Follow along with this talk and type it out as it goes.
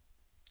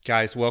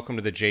Guys, welcome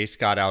to the J.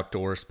 Scott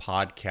Outdoors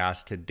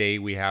podcast. Today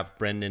we have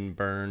Brendan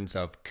Burns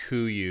of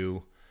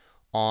KUIU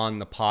on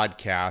the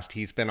podcast.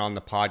 He's been on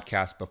the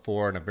podcast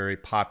before and a very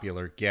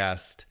popular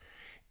guest.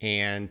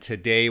 And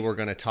today we're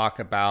going to talk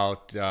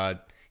about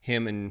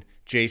him and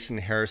Jason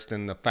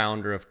Hairston, the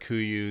founder of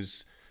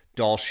KUIU's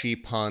Dall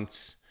Sheep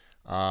Hunts.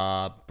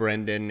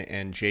 Brendan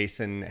and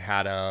Jason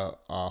had a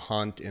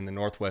hunt in the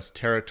Northwest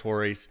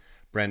Territories.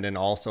 Brendan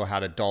also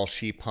had a Dall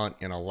sheep hunt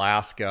in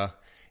Alaska.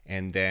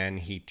 And then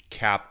he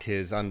capped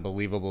his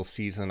unbelievable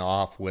season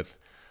off with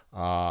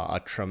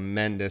a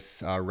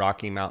tremendous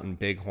Rocky Mountain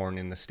bighorn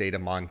in the state of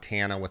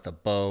Montana with a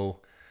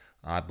bow.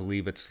 I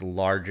believe it's the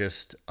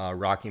largest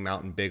Rocky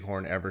Mountain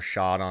bighorn ever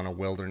shot on a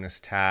wilderness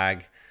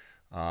tag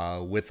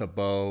with a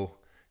bow,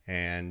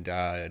 and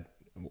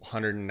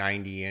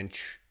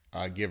 190-inch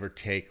give or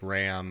take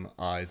ram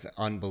is an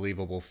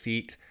unbelievable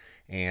feat.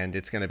 And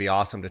it's going to be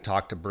awesome to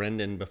talk to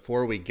Brendan.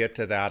 Before we get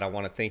to that, I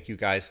want to thank you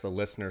guys, the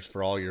listeners,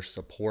 for all your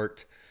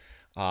support.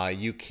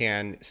 You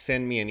can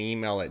send me an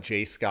email at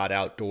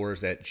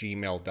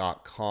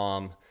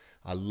jscottoutdoors@gmail.com.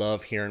 I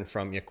love hearing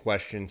from you,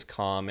 questions,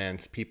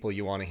 comments, people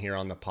you want to hear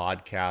on the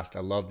podcast. I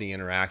love the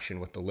interaction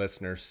with the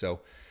listeners.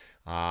 So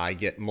I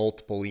get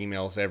multiple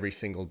emails every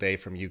single day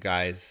from you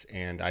guys,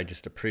 and I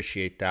just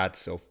appreciate that.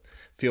 So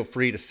feel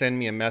free to send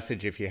me a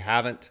message if you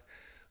haven't.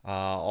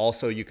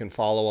 Also, you can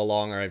follow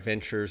along our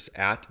adventures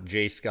at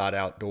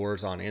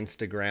jscottoutdoors on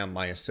Instagram.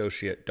 My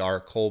associate Dar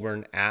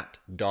Colburn at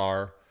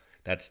Dar.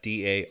 That's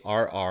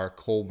Darr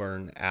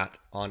Colburn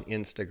on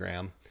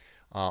Instagram.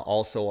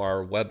 Also,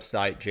 our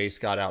website,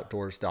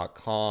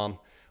 jscottoutdoors.com.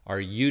 Our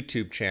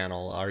YouTube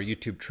channel. Our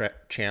YouTube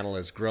channel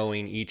is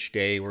growing each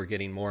day. We're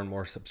getting more and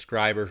more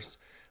subscribers.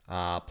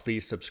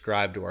 Please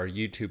subscribe to our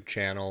YouTube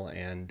channel.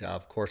 And,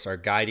 of course, our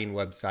guiding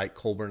website,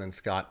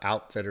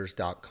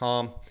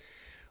 colburnandscottoutfitters.com.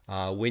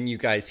 When you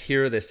guys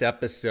hear this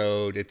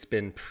episode, it's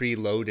been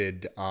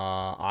preloaded.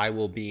 I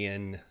will be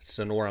in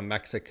Sonora,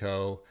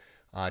 Mexico,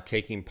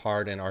 taking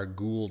part in our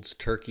Gould's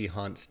turkey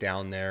hunts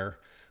down there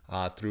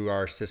through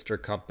our sister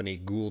company,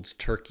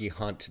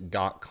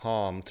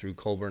 gouldsturkeyhunt.com, through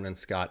Colburn and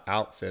Scott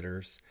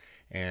Outfitters.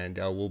 And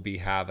we'll be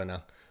having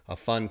a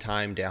fun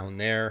time down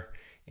there.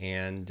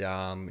 And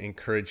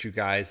encourage you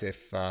guys,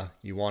 if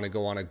you want to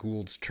go on a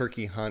Gould's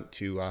turkey hunt,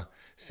 to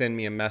send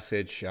me a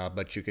message.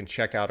 But you can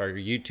check out our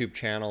YouTube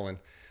channel and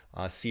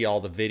see all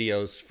the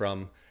videos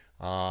from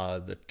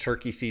the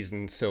turkey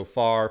season so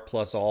far,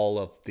 plus all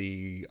of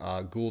the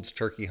Gould's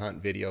turkey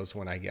hunt videos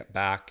when I get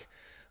back.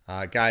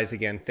 Guys,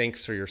 again,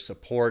 thanks for your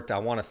support. I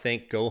want to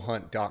thank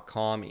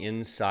GoHunt.com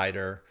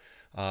Insider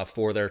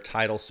for their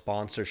title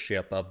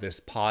sponsorship of this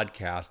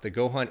podcast. The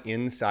GoHunt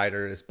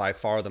Insider is by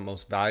far the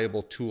most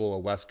valuable tool a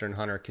Western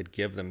hunter could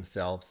give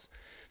themselves.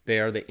 They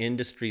are the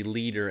industry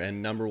leader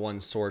and number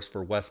one source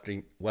for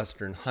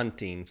Western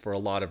hunting for a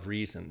lot of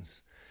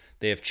reasons.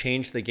 They have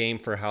changed the game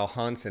for how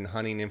hunts and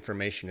hunting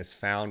information is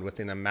found.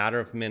 Within a matter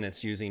of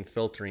minutes using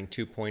Filtering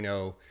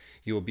 2.0,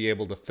 you will be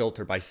able to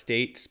filter by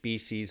state,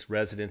 species,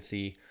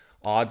 residency,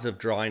 odds of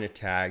drawing a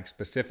tag,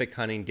 specific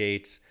hunting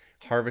dates,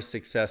 harvest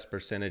success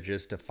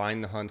percentages to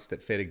find the hunts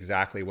that fit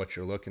exactly what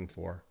you're looking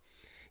for.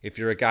 If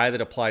you're a guy that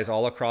applies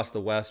all across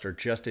the West or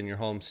just in your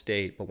home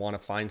state but want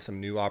to find some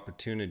new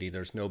opportunity,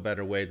 there's no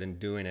better way than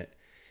doing it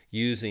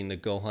using the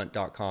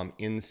GoHunt.com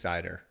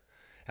Insider.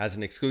 As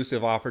an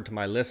exclusive offer to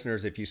my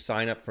listeners, if you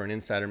sign up for an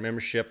Insider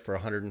membership for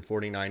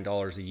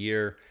 $149 a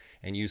year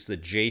and use the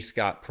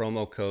JScott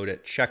promo code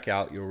at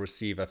checkout, you'll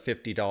receive a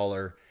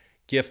 $50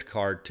 gift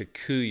card to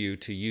KUIU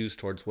to use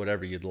towards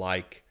whatever you'd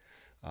like.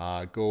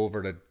 Go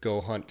over to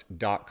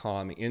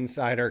GoHunt.com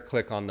Insider,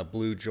 click on the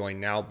blue Join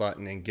Now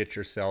button, and get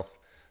yourself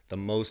the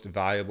most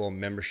valuable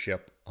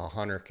membership a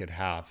hunter could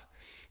have.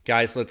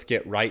 Guys, let's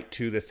get right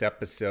to this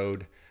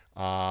episode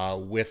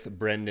with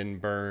Brendan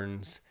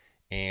Burns.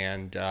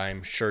 And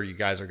I'm sure you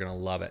guys are going to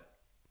love it.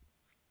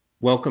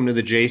 Welcome to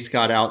the J.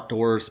 Scott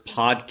Outdoors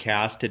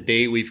podcast.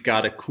 Today we've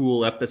got a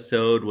cool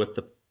episode with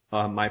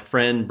my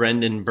friend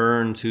Brendan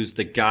Burns, who's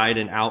the Guide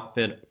and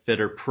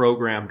Outfitter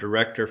Program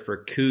Director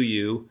for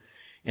KUIU.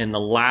 And the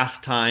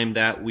last time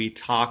that we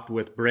talked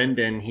with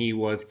Brendan, he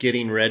was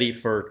getting ready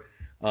for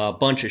a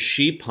bunch of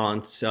sheep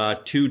hunts,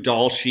 2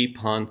 Dall sheep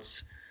hunts,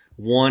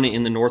 one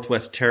in the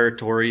Northwest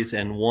Territories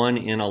and one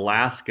in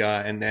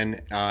Alaska. And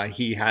then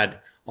he had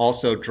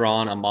also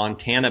drawn a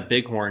Montana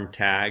bighorn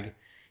tag.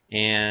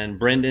 And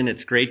Brendan,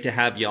 it's great to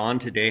have you on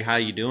today. How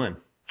you doing?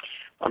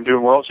 I'm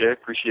doing well, Jay.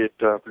 Appreciate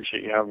you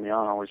having me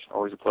on.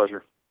 Always a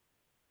pleasure.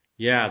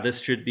 Yeah, this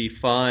should be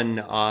fun.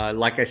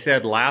 Like I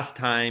said last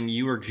time,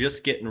 you were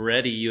just getting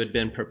ready. You had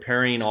been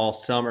preparing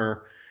all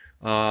summer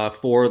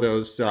for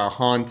those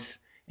hunts.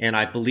 And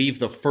I believe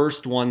the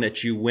first one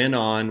that you went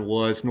on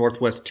was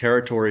Northwest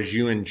Territories,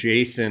 you and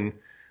Jason.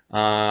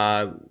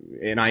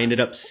 And I ended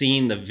up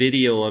seeing the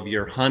video of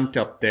your hunt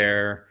up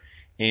there.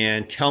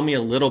 And tell me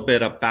a little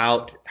bit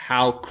about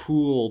how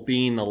cool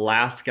being the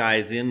last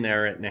guys in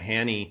there at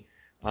Nahanni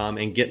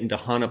and getting to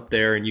hunt up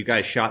there. And you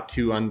guys shot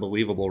 2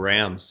 unbelievable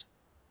rams.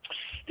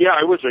 Yeah,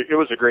 it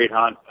was a great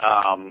hunt.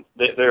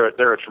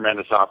 They're a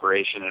tremendous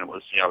operation, and it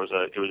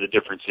was a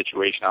different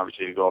situation,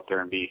 obviously, to go up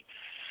there and be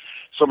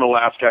some of the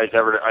last guys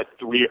ever. I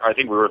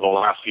think we were the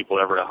last people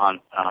ever to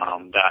hunt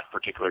that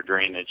particular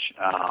drainage.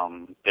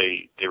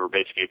 They were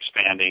basically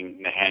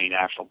expanding Nahanni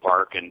National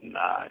Park,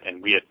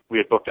 and we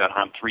had booked that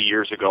hunt 3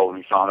 years ago when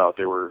we found out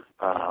they were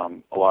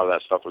a lot of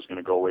that stuff was going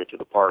to go away to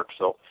the park.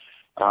 So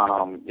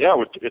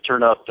it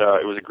turned out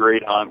it was a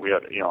great hunt. We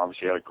had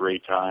obviously had a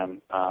great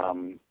time.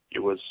 It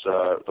was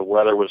the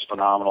weather was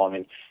phenomenal. I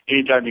mean,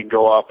 anytime you can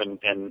go up and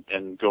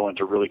go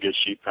into really good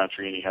sheep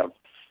country and you have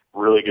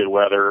really good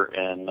weather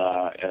and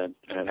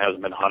it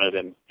hasn't been hunted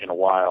in a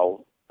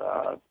while,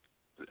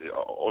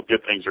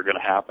 good things are going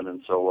to happen.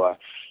 And so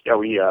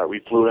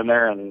we flew in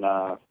there and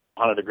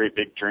hunted a great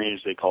big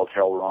drainage they called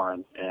Hell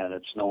Roaring, and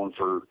it's known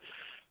for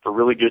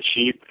really good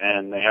sheep,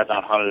 and they had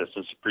not hunted it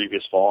since the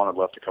previous fall, and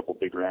had left a couple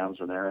big rams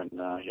in there. And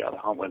the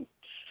hunt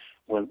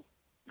went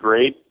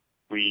great.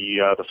 We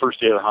the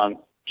first day of the hunt,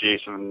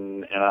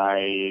 Jason and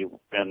I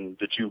and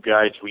the two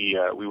guides, we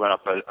went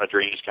up a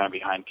drainage kind of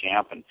behind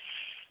camp, and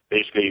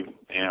basically,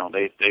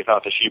 they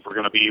thought the sheep were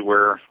going to be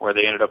where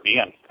they ended up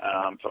being.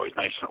 It's always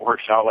nice when it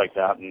works out like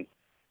that. And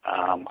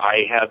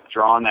I had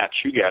drawn that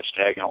Chugach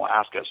tag in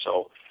Alaska,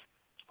 so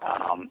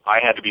I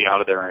had to be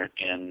out of there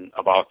in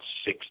about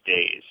 6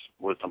 days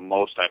was the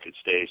most I could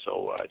stay.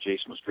 So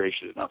Jason was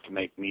gracious enough to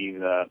make me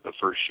the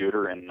first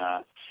shooter, and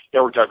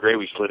it worked out great.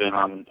 We slid in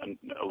on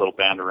a little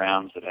band of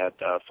rams that had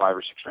 5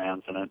 or 6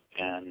 rams in it,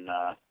 and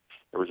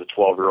there was a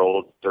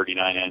 12-year-old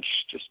 39-inch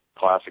just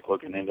classic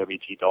looking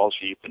NWT Dall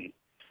sheep, and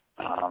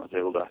I was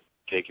able to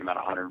take him at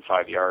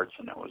 105 yards,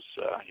 and it was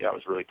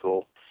really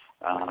cool.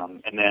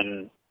 And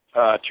then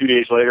 2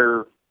 days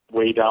later,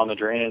 way down the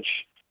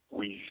drainage,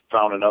 we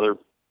found another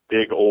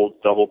big old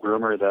double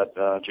groomer that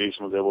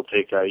Jason was able to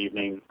take that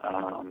evening.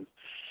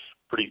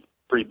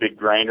 Pretty big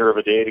grinder of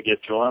a day to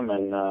get to him,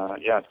 and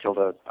it killed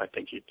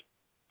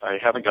I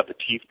haven't got the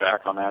teeth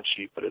back on that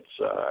sheep, but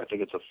I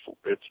think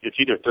it's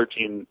either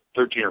 13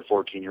 or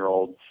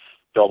 14-year-old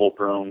double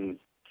broom,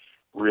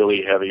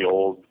 really heavy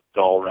old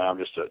Dall ram,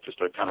 just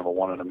a kind of a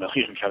 1 in a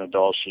million kind of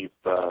Dall sheep.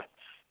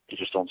 You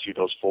just don't see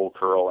those full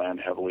curl and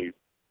heavily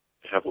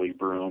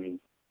broomed,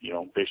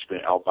 basically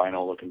an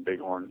albino looking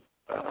bighorn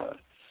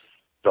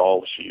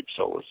Dall sheep.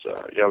 So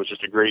it was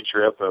just a great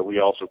trip. We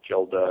also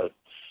killed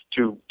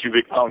two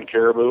big mountain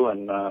caribou,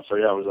 and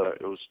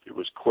it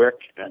was quick,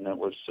 and it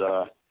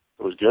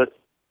was good.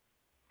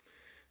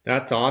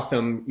 That's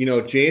awesome.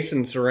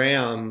 Jason's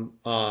ram,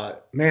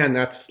 man,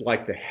 that's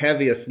like the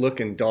heaviest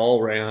looking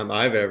Dall ram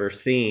I've ever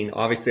seen.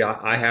 Obviously,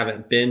 I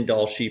haven't been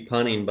Dall sheep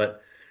hunting,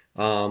 but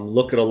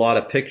look at a lot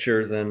of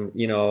pictures, and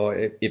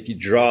if you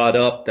draw it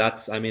up,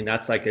 that's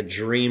like a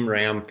dream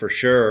ram for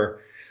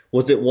sure.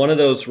 Was it one of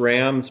those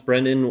rams,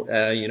 Brendan?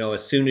 As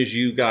soon as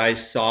you guys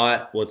saw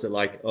it, was it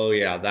like, oh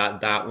yeah,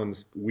 that one's,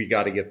 we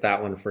got to get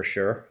that one for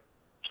sure?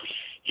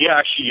 Yeah,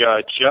 actually,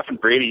 Jeff and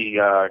Brady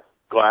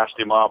glassed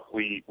him up.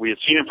 We had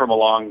seen him from a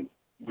long.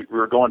 We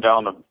were going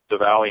down the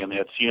valley, and they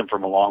had seen him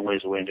from a long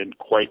ways away and didn't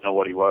quite know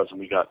what he was. And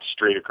we got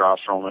straight across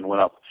from him and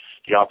went up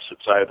the opposite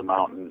side of the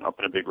mountain, up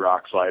in a big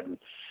rock slide, and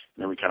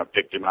then we kind of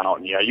picked him out.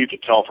 And yeah, you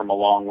could tell from a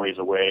long ways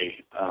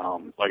away.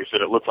 Like I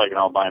said, it looked like an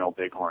albino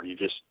bighorn. You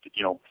just,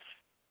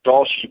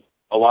 Dall sheep,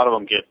 a lot of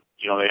them get,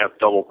 they have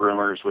double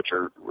groomers, which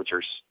are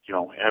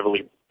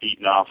heavily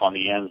beaten off on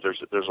the ends.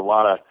 There's a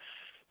lot of,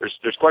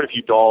 there's quite a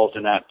few Dalls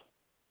in that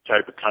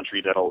type of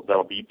country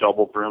that'll be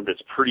double broomed.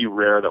 It's pretty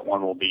rare that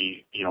one will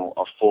be,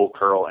 a full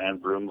curl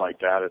and broomed like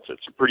that.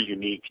 It's a pretty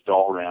unique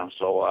Dall ram.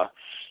 So,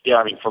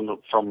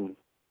 from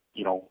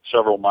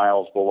several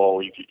miles below,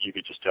 you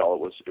could just tell it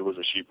was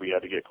a sheep we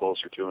had to get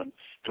closer to. And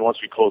once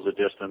we closed the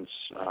distance,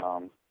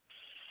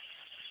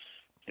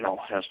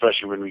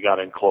 especially when we got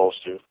in close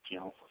to,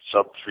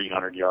 sub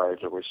 300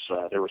 yards, there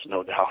was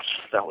no doubt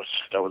that was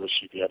a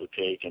sheep you had to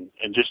take.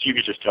 And just, you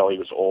could just tell he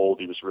was old.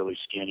 He was really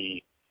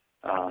skinny.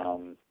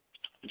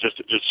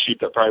 Just sheep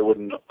that probably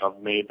wouldn't have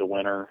made the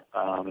winter.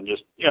 And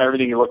just,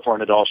 everything you look for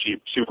in a Dall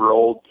sheep, super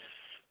old,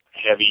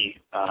 heavy.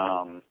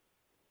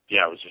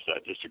 It was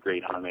just a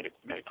great hunt. Made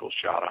a cool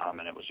shot on him,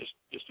 and it was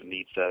just a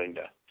neat setting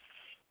to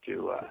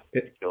kill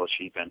a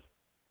sheep in.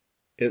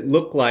 It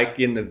looked like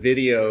in the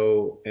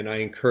video, and I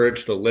encourage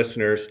the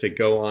listeners to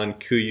go on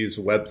KUIU's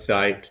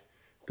website,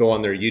 go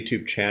on their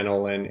YouTube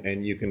channel,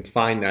 and you can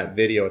find that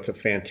video. It's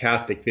a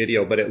fantastic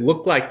video, but it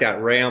looked like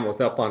that ram was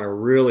up on a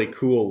really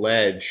cool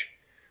ledge.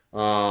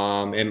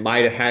 And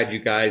might have had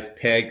you guys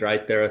pegged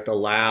right there at the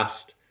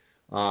last,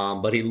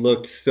 but he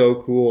looked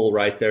so cool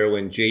right there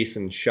when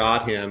Jason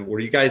shot him.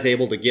 Were you guys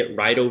able to get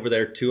right over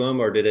there to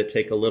him, or did it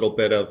take a little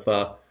bit of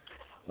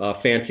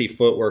fancy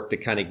footwork to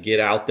kind of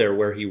get out there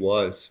where he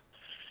was?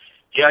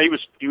 Yeah,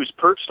 he was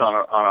perched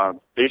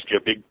on basically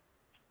a big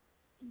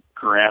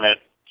granite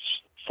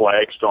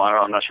flagstone.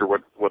 I'm not sure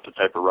what the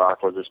type of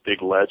rock was. This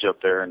big ledge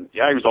up there, and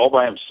yeah, he was all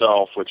by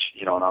himself, which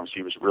and obviously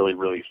he was really,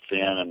 really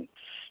thin, and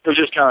it was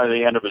just kind of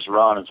the end of his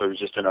run, and so he was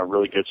just in a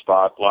really good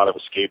spot. A lot of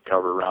escape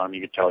cover around him.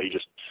 You could tell he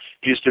just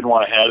didn't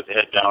want to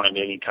head down into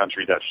any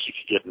country that he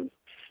could get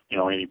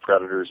any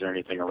predators or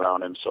anything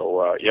around him.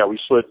 So yeah, we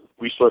slid.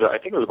 I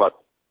think it was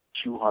about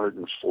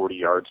 240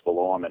 yards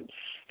below him, and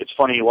it's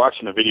funny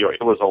watching the video.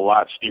 It was a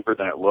lot steeper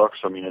than it looks.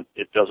 I mean,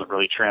 it doesn't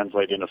really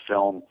translate into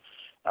film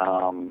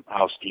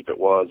how steep it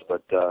was,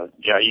 but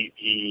yeah,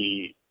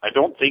 he I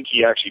don't think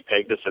he actually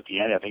pegged us at the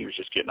end. I think he was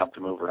just getting up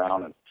to move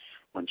around, and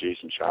when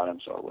Jason shot him,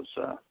 so it was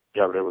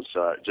yeah, but it was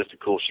just a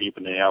cool sheep,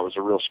 and yeah, it was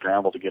a real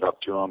scramble to get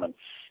up to him, and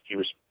he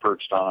was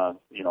perched on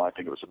I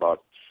think it was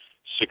about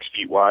 6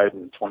 feet wide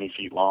and 20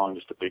 feet long,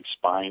 just a big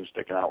spine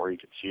sticking out where you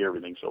could see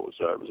everything. So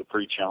it was a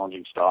pretty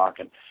challenging stock,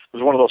 and it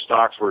was one of those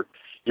stocks where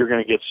you're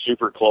going to get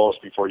super close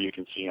before you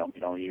can see him.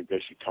 You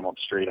basically come up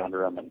straight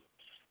under him, and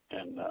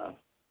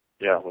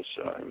yeah, it was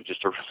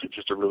just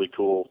a really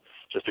cool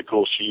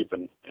sheep,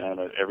 and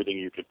everything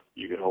you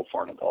could hope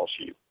for in a Dall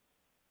sheep.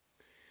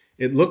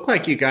 It looked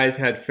like you guys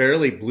had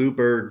fairly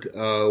bluebird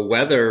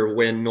weather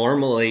when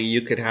normally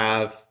you could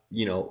have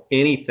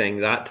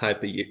anything that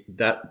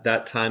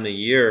time of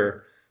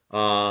year.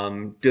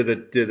 Do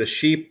the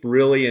sheep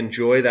really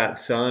enjoy that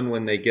sun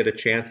when they get a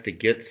chance to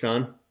get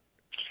sun?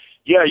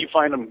 Yeah, you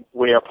find them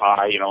way up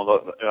high.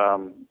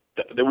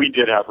 We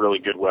did have really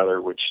good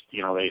weather, which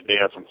they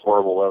had some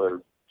horrible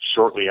weather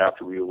shortly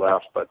after we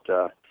left, but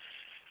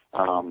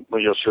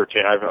you'll sure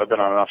take. I've been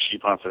on enough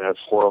sheep hunts that has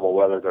horrible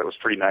weather that it was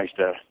pretty nice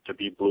to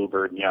be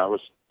bluebird. And yeah, it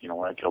was.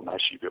 When I killed my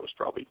sheep, it was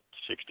probably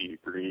 60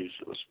 degrees.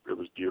 It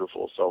was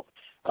beautiful. So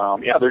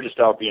yeah, they're just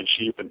out being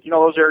sheep, and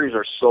those areas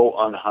are so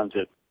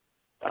unhunted,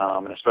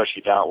 and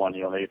especially that one.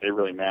 They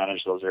really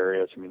manage those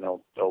areas. I mean,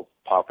 they'll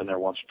pop in there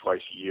once or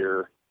twice a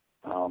year,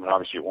 and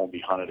obviously it won't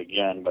be hunted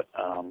again. But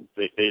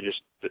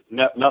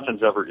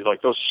nothing's ever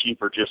like those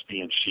sheep are just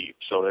being sheep.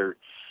 So they're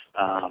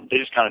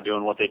just kind of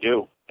doing what they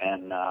do,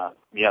 and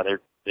yeah,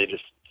 they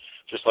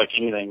just like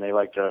anything, they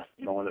like to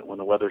when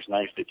the weather's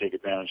nice, they take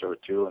advantage of it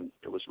too. And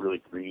it was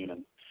really green,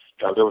 and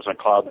there was a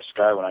cloud in the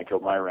sky when I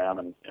killed my ram,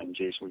 and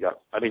Jason,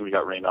 I think we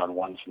got rained on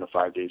once in the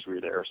 5 days we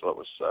were there, so it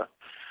was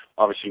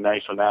obviously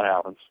nice when that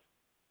happens.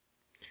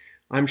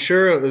 I'm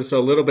sure it was a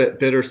little bit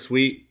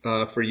bittersweet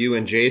for you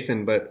and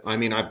Jason, but I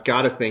mean, I've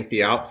got to think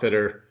the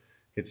outfitter,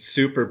 it's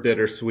super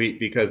bittersweet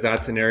because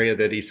that's an area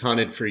that he's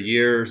hunted for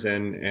years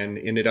and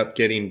ended up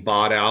getting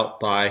bought out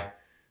by,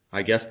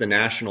 I guess, the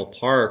national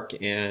park,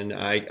 and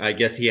I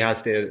guess he has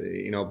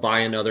to buy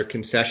another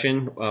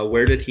concession.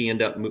 Where did he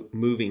end up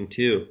moving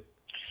to?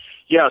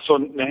 Yeah, so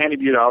Nahanni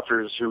Butte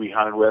Outfitters is who we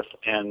hunted with,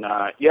 and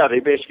yeah, they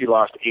basically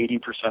lost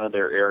 80% of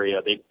their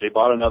area. They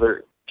bought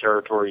another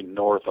territory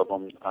north of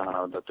them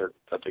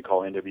that they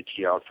call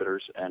NWT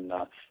Outfitters, and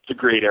it's a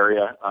great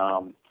area.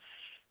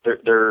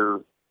 They're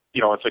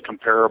it's a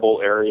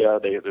comparable area.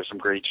 There's some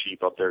great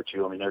sheep up there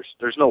too. I mean,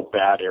 there's no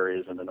bad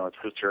areas in the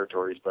Northwest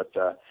Territories, but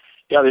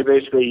yeah, they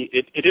basically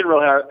it didn't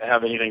really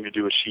have anything to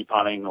do with sheep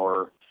hunting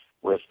or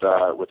with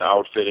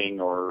outfitting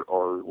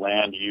or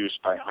land use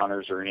by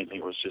hunters or anything.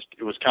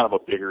 It was kind of a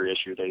bigger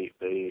issue.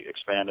 They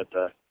expanded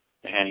the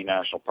Nahanni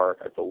National Park,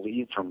 I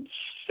believe, from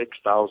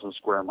 6,000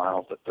 square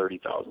miles to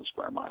 30,000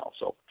 square miles.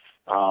 So,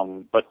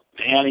 but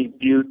Nahanni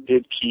Butte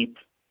did keep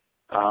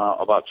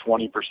about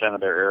 20%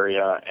 of their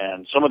area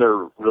and some of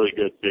their really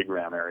good big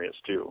ram areas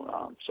too.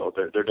 So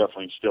they're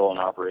definitely still in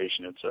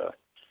operation. It's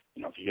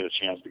if you get a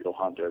chance to go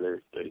hunt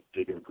there,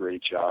 they do a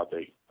great job.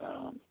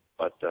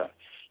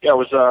 Yeah,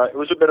 it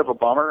was a bit of a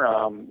bummer.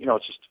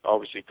 It's just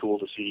obviously cool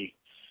to see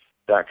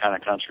that kind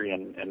of country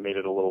and made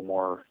it a little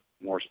more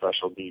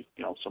special to be,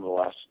 some of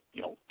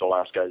the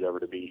last guys ever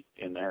to be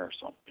in there.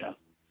 So, yeah.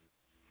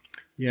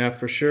 Yeah,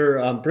 for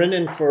sure.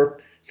 Brendan, for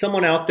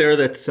someone out there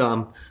that's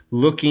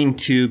looking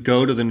to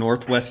go to the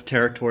Northwest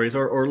Territories,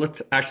 or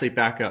let's actually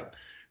back up,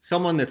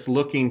 someone that's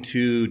looking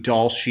to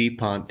Dall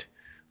sheep hunt,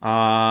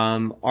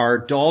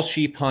 are Dall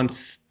sheep hunts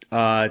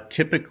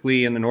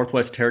typically in the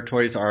Northwest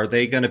Territories, are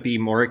they going to be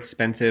more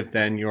expensive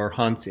than your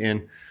hunts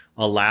in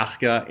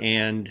Alaska?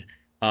 And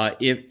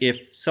if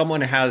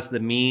someone has the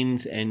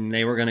means and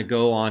they were going to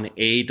go on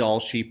a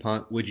Dall sheep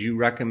hunt, would you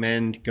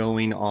recommend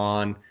going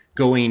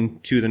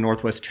to the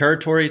Northwest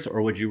Territories,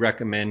 or would you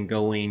recommend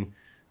going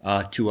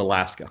to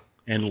Alaska,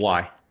 and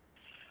why?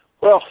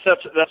 Well,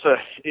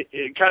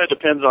 it kind of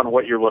depends on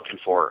what you're looking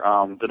for.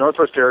 The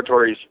Northwest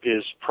Territories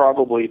is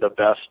probably the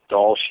best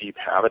Dall sheep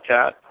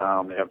habitat.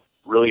 They have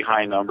really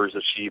high numbers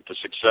of sheep. The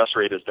success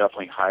rate is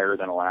definitely higher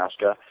than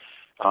Alaska.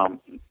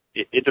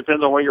 It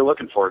depends on what you're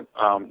looking for.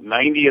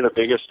 90 of the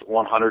biggest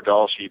 100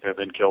 Dall sheep have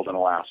been killed in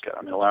Alaska.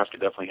 I mean, Alaska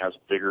definitely has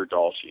bigger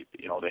Dall sheep.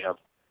 They have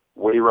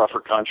way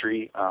rougher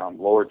country,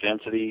 lower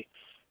density.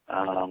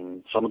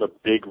 Some of the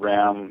big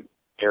ram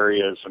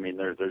areas, I mean,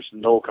 there's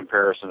no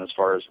comparison as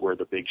far as where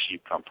the big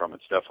sheep come from.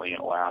 It's definitely in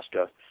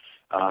Alaska.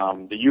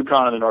 The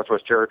Yukon and the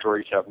Northwest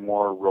Territories have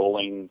more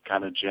rolling,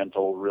 kind of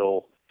gentle,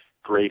 real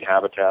great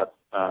habitat,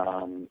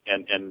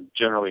 and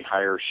generally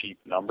higher sheep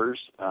numbers.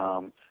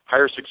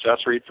 Higher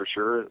success rate for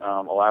sure.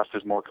 Alaska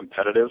is more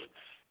competitive.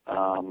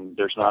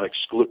 There's not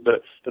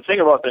the thing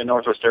about the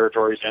Northwest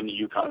Territories and the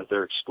Yukon is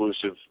they're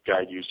exclusive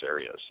guide use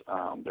areas.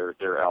 They're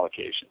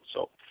allocations.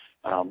 So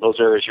those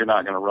areas you're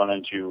not going to run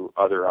into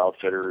other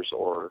outfitters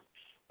or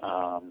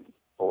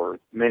or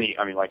many.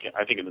 I mean, like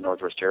I think in the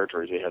Northwest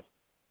Territories they had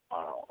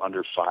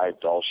under 5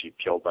 Dall sheep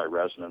killed by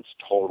residents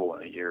total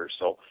in a year.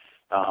 So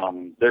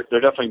they're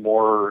definitely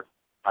more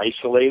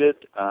isolated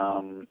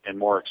and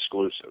more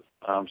exclusive.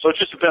 So it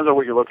just depends on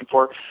what you're looking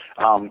for.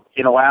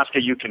 In Alaska,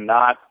 you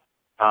cannot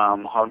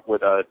hunt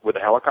with a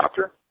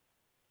helicopter.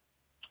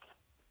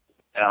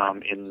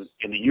 In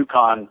the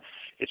Yukon,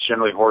 it's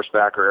generally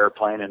horseback or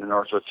airplane. In the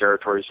Northwest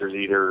Territories,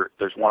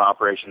 there's one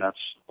operation that's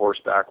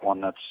horseback, one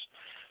that's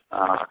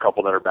a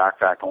couple that are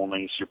backpack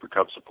only, Super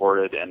Cub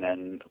supported, and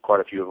then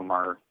quite a few of them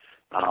are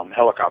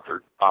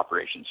helicopter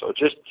operations. So it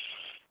just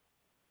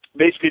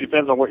basically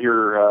depends on what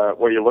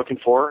you're looking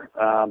for.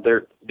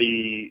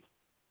 The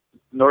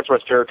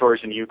Northwest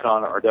Territories and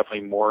Yukon are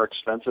definitely more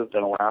expensive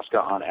than Alaska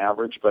on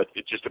average, but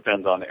it just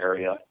depends on the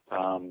area.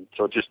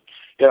 So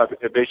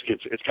basically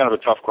it's kind of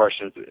a tough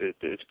question.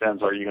 It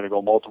depends. Are you going to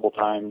go multiple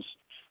times,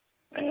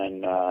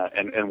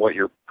 and what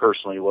you're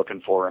personally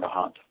looking for in a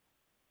hunt.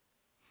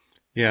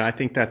 Yeah, I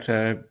think that's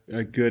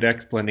a good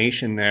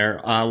explanation there.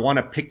 I want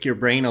to pick your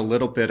brain a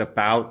little bit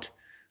about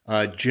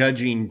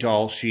judging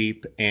Dall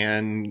sheep,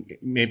 and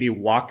maybe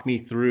walk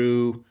me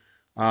through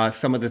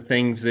some of the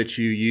things that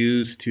you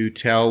use to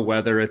tell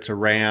whether it's a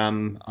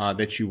ram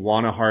that you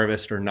want to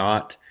harvest or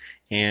not,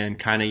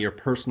 and kind of your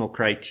personal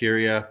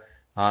criteria,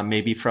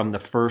 maybe from the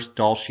first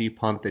Dall sheep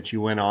hunt that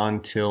you went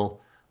on till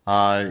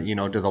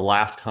to the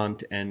last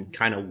hunt, and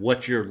kind of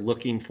what you're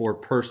looking for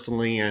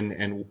personally,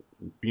 and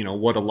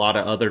what a lot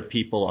of other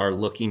people are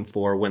looking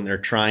for when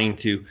they're trying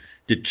to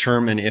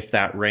determine if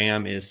that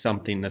ram is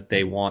something that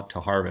they want to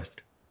harvest.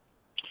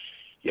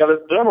 Yeah,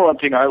 the number one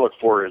thing I look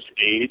for is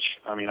age.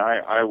 I mean,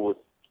 I want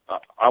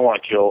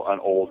to kill an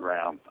old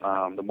ram.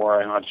 The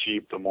more I hunt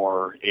sheep, the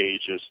more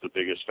age is the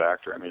biggest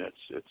factor. I mean,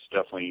 it's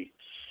definitely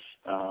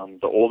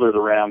the older the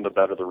ram, the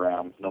better the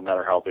ram, no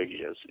matter how big he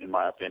is, in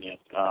my opinion.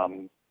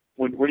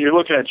 When you're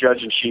looking at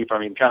judging sheep, I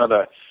mean, kind of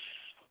the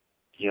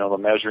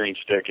measuring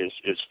stick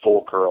is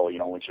full curl,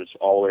 which is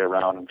all the way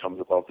around and comes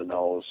above the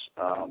nose.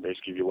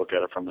 Basically, if you look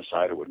at it from the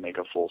side, it would make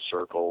a full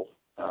circle.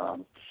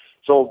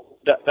 So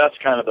that's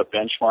kind of the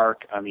benchmark.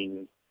 I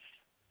mean,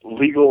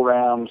 legal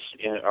rams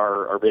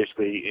are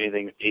basically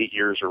anything 8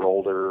 years or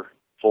older,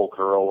 full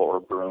curl or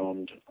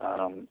broomed.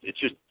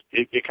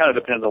 It kind of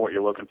depends on what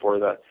you're looking for.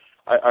 That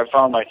I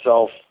found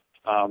myself,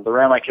 the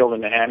ram I killed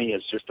in Nahanni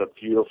is just a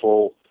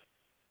beautiful,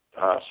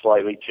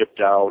 slightly tipped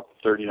out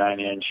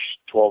 39-inch,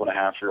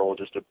 12-and-a-half-year-old,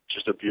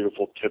 just a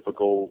beautiful,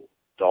 typical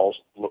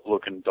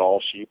looking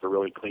Dall sheep, a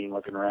really clean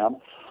looking ram,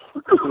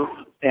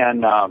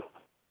 and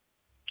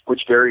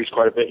which varies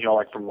quite a bit,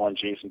 like from one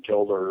Jason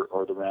killed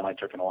or the ram I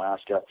took in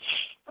Alaska.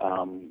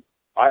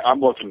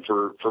 I'm looking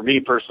for me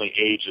personally,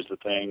 age is the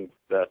thing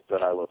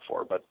that I look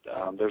for, but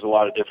there's a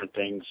lot of different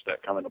things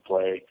that come into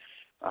play.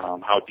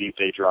 How deep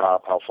they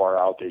drop, how far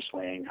out they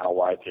swing, how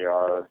wide they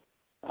are.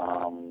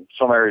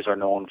 Some areas are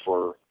known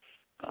for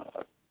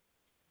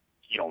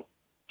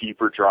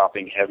deeper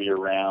dropping, heavier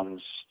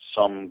rams.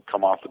 Some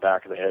come off the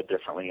back of the head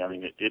differently. I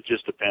mean, it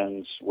just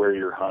depends where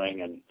you're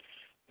hunting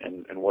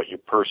and what you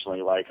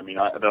personally like. I mean,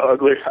 the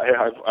uglier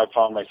I've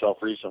found myself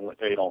recently,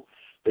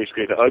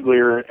 basically the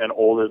uglier and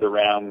older the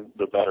ram,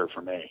 the better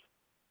for me.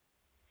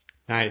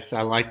 Nice,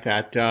 I like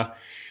that.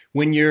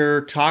 When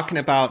you're talking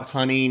about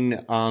hunting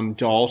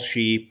Dall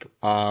sheep,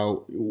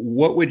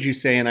 what would you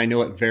say? And I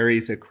know it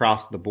varies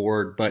across the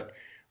board, but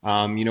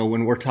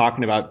when we're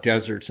talking about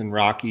deserts and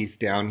Rockies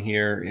down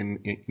here in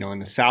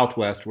the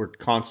Southwest, we're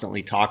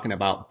constantly talking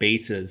about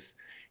bases.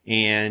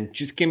 And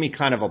just give me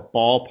kind of a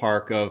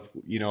ballpark of,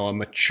 a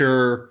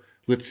mature,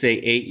 let's say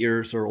 8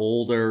 years or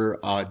older,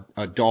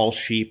 a Dall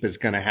sheep is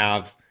going to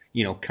have,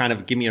 kind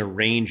of give me a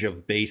range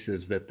of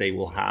bases that they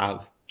will have.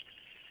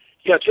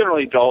 Yeah,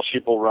 generally Dall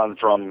sheep will run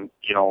from,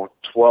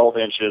 12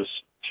 inches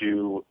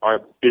to our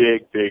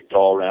big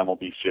Dall ram will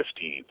be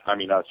 15. I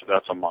mean,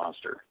 that's a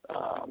monster.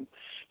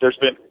 There's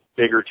been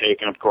bigger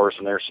taken, of course,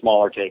 and there's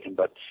smaller taken,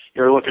 but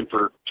you're looking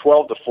for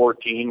 12 to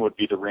 14 would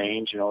be the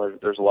range.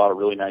 There's a lot of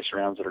really nice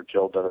rams that are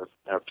killed that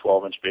have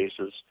 12-inch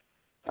bases,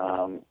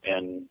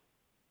 and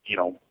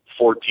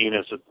 14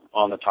 is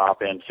on the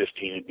top end,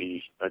 15 would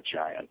be a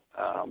giant.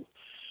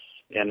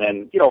 And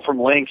then, from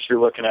lengths, you're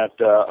looking at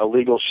a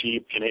legal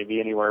sheep can be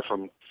anywhere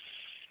from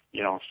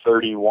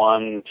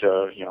 31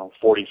 to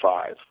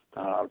 45.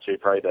 I would say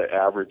probably the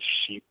average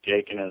sheep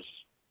taken is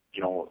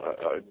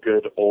a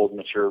good old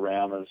mature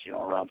ram is,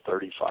 around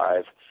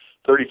 35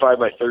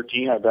 by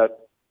 13. I bet,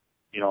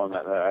 and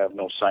I have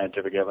no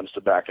scientific evidence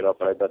to back it up,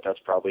 but I bet that's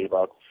probably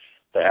about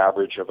the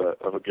average of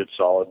a good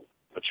solid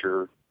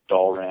mature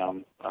Dall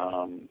ram.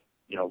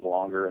 The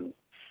longer and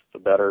the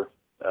better,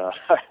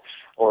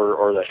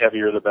 or the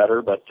heavier the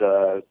better. But,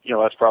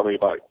 that's probably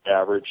about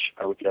average,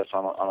 I would guess,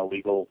 on a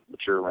legal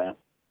mature ram.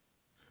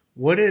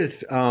 What is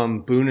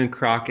Boone and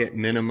Crockett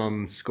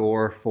minimum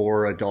score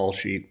for a Dall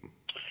sheep?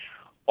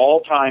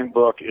 All-time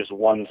book is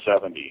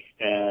 170,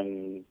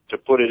 and to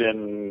put it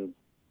in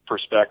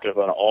perspective,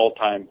 an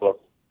all-time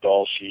book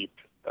Dall sheep,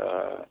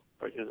 an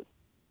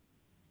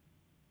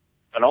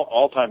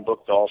all-time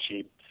book Dall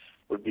sheep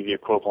would be the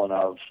equivalent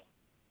of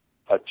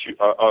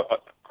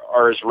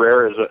are as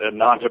rare as a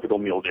non-typical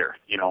mule deer.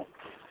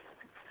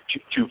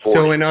 240.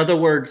 So in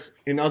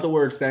other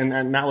words, then,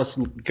 and that was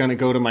going to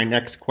go to my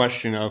next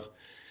question of,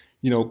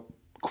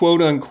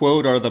 quote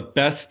unquote, are the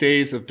best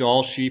days of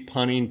Dall sheep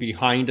hunting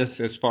behind us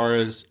as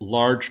far as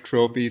large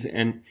trophies?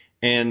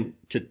 And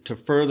to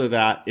further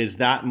that, is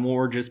that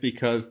more just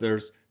because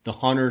the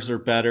hunters are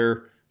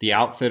better, the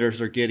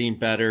outfitters are getting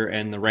better,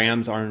 and the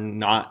rams are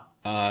not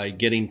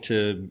getting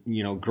to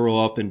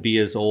grow up and be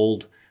as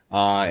old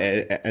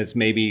as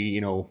maybe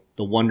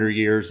the wonder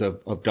years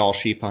of Dall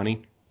sheep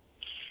hunting?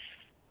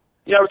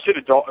 Yeah, I would say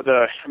if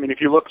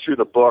you look through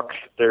the book,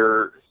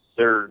 they're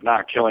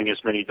not killing as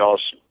many Dall,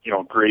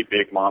 great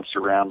big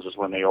monster rams as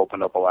when they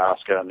opened up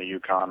Alaska and the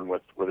Yukon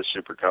with a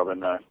Super Cub in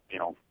the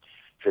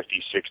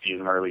 50s, 60s,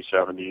 and early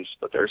 70s.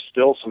 But there's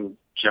still some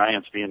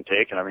giants being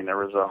taken. There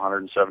was a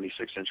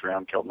 176-inch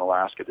ram killed in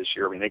Alaska this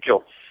year.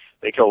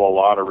 They kill a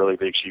lot of really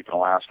big sheep in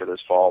Alaska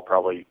this fall,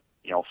 probably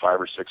 5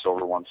 or 6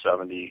 over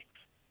 170,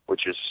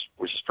 which is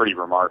pretty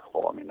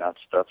remarkable.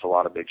 That's a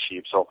lot of big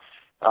sheep. So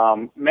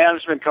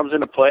management comes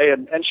into play,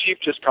 and sheep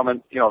just come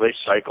in, they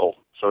cycle.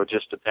 So it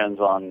just depends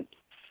on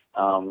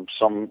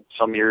some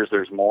years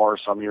there's more,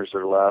 some years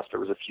there's less. There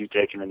was a few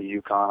taken in the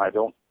Yukon. I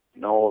don't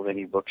know of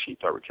any book sheep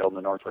that were killed in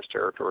the Northwest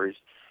Territories.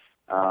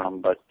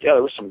 But yeah,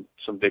 there was some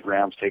big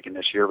rams taken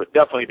this year, but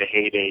definitely the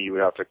heyday you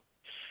would have to,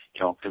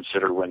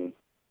 consider when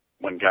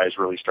guys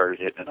really started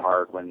hitting it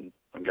hard, when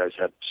guys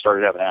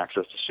started having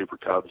access to Super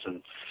Cubs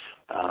and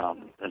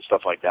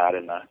stuff like that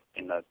in the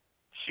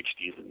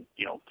 60s and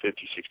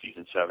 50s, 60s,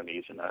 and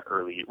 70s, and the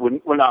early when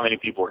not many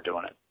people were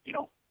doing it.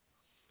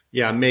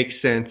 Yeah, makes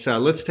sense.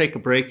 Let's take a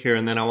break here,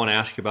 and then I want to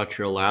ask you about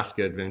your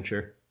Alaska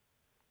adventure.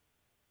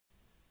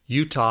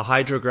 Utah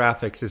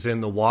Hydrographics is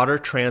in the water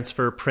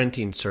transfer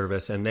printing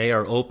service, and they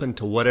are open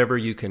to whatever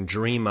you can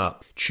dream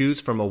up.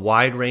 Choose from a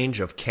wide range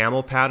of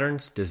camo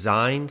patterns,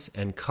 designs,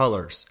 and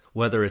colors.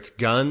 Whether it's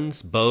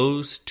guns,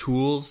 bows,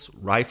 tools,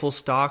 rifle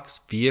stocks,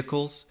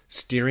 vehicles,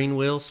 steering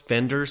wheels,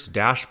 fenders,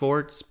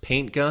 dashboards,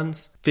 paint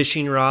guns,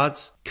 fishing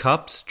rods,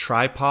 cups,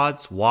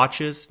 tripods,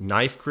 watches,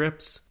 knife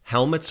grips,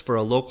 helmets for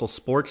a local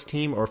sports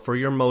team or for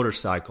your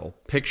motorcycle,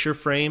 picture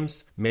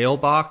frames,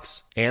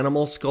 mailbox,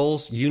 animal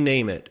skulls, you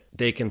name it,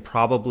 they can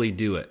probably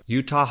do it.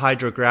 Utah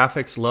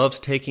Hydrographics loves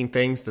taking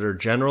things that are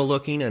general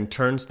looking and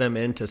turns them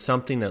into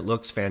something that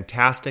looks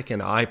fantastic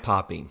and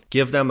eye-popping.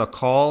 Give them a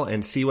call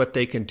and see what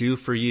they can do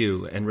for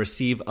you and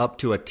receive up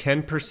to a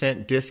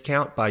 10%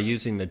 discount by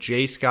using the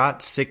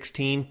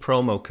JScott16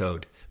 promo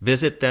code.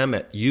 Visit them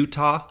at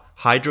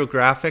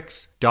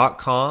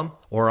utahhydrographics.com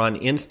or on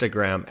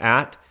Instagram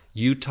at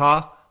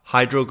Utah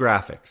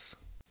Hydrographics.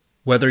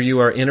 Whether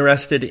you are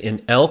interested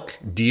in elk,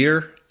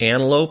 deer,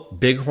 antelope,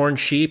 bighorn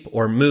sheep,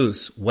 or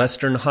moose,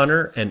 Western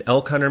Hunter and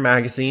Elk Hunter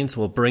magazines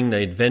will bring the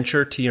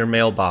adventure to your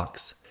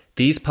mailbox.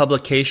 These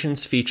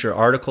publications feature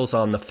articles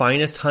on the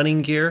finest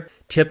hunting gear,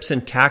 tips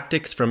and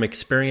tactics from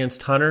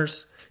experienced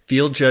hunters,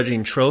 field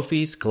judging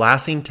trophies,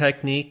 glassing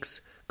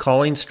techniques,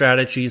 calling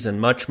strategies,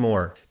 and much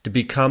more. To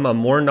become a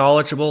more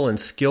knowledgeable and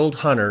skilled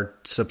hunter,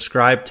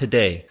 subscribe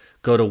today.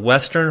 Go to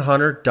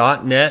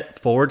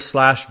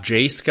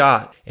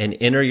westernhunter.net/JScott and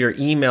enter your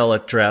email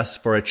address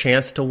for a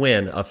chance to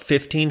win a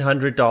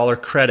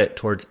 $1,500 credit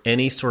towards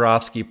any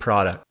Swarovski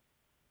product.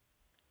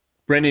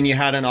 Brendan, you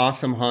had an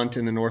awesome hunt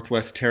in the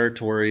Northwest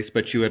Territories,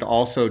 but you had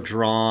also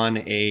drawn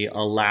a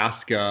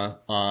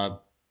Alaska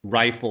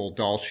rifle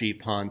Dall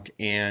sheep hunt,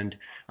 and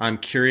I'm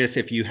curious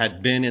if you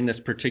had been in this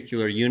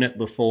particular unit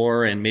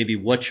before and maybe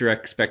what your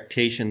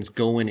expectations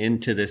going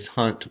into this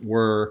hunt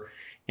were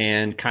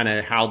and kind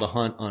of how the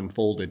hunt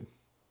unfolded.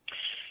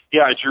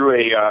 Yeah, I drew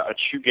a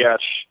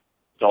Chugach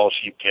Dall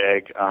sheep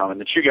tag,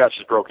 and the Chugach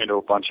is broken into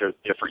a bunch of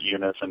different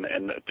units, and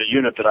the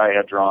unit that I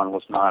had drawn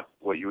was not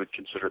what you would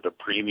consider the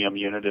premium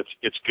unit.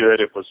 It's good.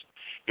 It was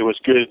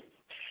good.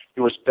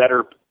 It was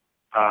better,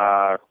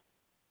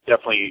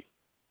 definitely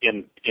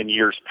in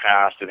years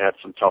past. It had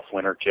some tough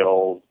winter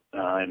kill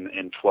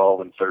in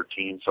 12 and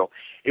 13, so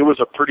it was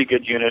a pretty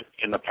good unit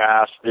in the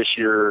past. This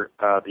year,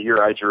 the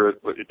year I drew it,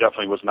 it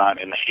definitely was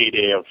not in the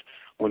heyday of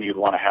when you'd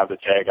want to have the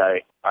tag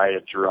I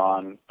had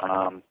drawn.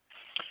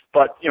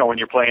 But when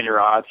you're playing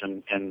your odds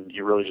and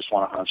you really just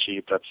want to hunt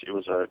sheep, it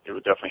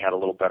definitely had a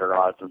little better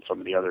odds than some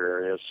of the other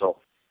areas. So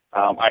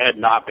I had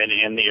not been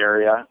in the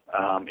area.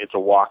 It's a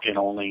walk-in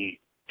only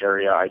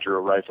area. I drew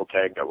a rifle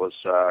tag that was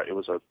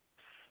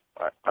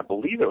I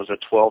believe it was a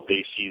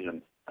 12-day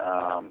season.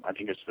 I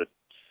think it's the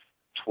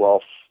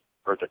 12th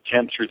or the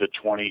 10th through the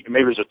 20.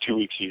 Maybe it was a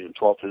 2-week season,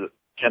 12th to the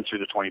 10th through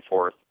the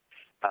 24th,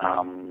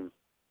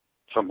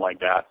 something like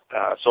that.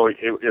 So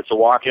it's a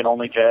walk-in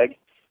only tag.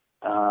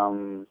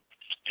 And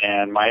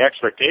my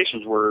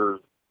expectations were,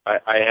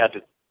 I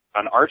had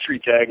an archery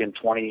tag in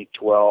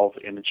 2012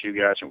 in the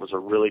Chugach. It was a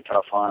really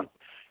tough hunt.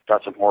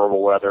 Got some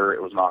horrible weather.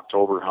 It was an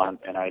October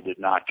hunt, and I did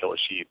not kill a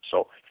sheep.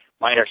 So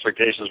my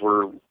expectations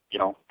were,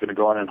 going to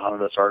go in and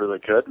hunt it as hard as I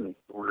could, and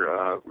we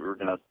were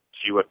going to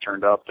see what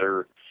turned up.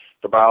 The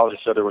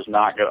biologist said there was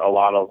not a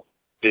lot of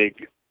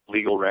big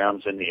legal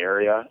rams in the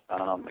area.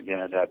 Again,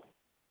 it had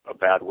a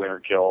bad winter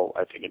kill,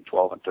 I think in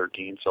 12 and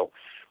 13. So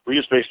we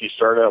just basically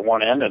started at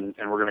one end, and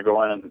we're going to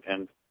go in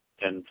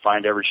and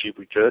find every sheep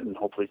we could, and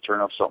hopefully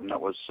turn up something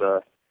that was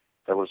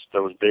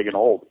big and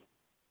old.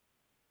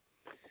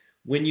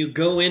 When you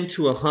go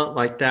into a hunt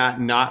like that,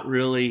 not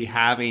really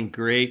having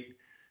great,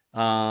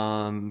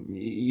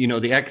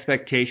 the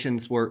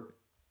expectations were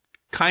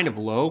kind of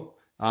low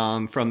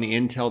from the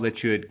intel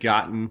that you had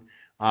gotten.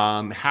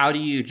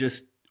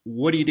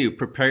 What do you do?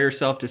 Prepare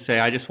yourself to say,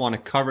 I just want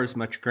to cover as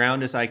much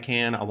ground as I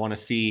can. I want to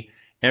see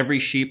every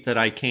sheep that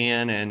I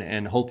can,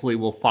 and hopefully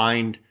we'll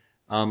find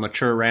a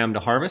mature ram to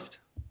harvest?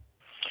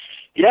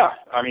 Yeah,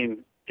 I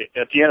mean,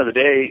 at the end of the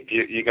day,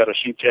 you got a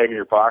sheep tag in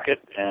your pocket,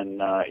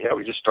 and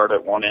we just started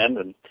at one end,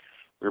 and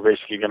we're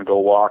basically going to go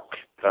walk.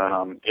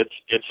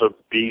 It's a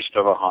beast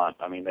of a hunt.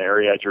 I mean, the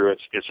area I drew,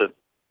 it's a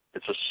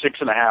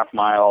 6.5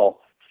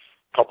 mile,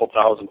 couple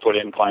 1,000-foot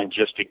incline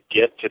just to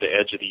get to the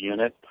edge of the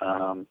unit,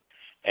 and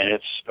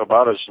it's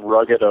about as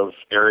rugged of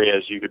area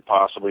as you could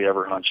possibly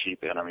ever hunt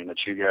sheep in. I mean, the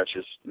Chugach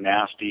is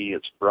nasty,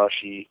 it's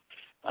brushy.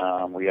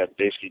 We had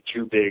basically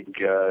 2 big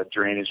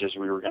drainages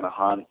we were going to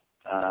hunt.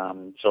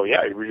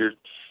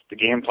 The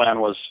game plan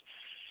was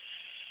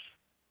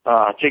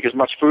take as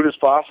much food as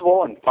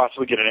possible and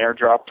possibly get an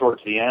airdrop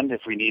towards the end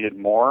if we needed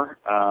more.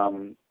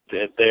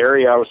 The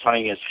area I was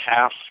hunting is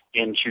half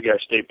in Chugach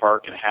State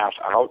Park and half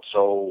out.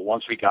 So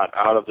once we got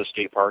out of the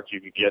state park, you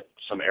could get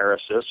some air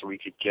assist, so we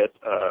could get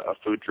a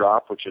food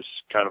drop, which is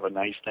kind of a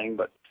nice thing,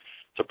 but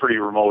it's a pretty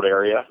remote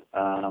area.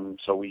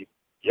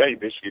 You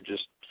basically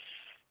just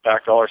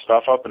packed all our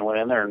stuff up and went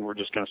in there, and we're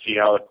just going to see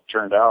how it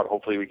turned out.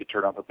 Hopefully we could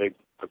turn up a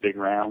big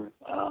ram.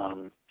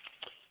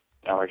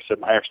 Like I said,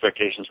 my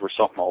expectations were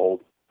something old.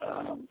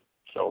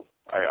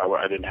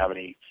 I didn't have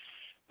any.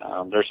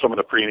 There's some of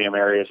the premium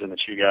areas in the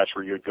Chugach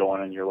where you'd go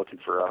in and you're looking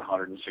for a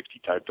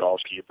 160 type doll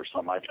keep or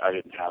something. I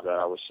didn't have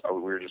that.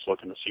 We were just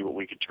looking to see what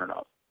we could turn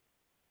up.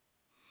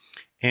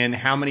 And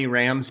how many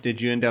rams did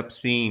you end up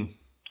seeing?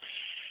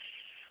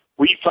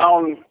 We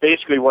found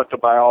basically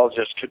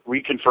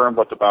we confirmed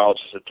what the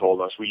biologists had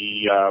told us.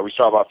 We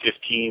saw about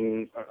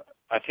 15,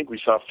 I think we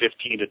saw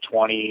 15 to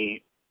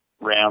 20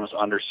 rams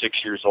under 6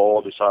 years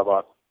old. We saw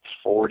about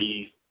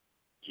 40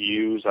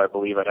 ewes, I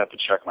believe. I'd have to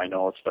check my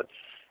notes, but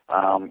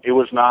it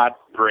was not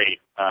great.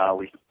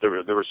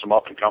 There were some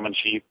up and coming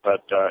sheep,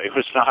 but it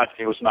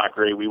was not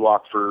great. We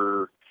walked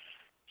for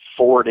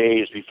 4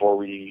 days before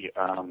we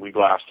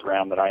glassed the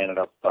ram that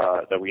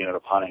we ended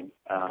up hunting.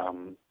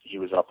 He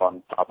was up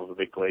on top of a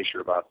big glacier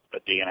about a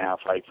day and a half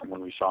hike from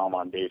when we saw him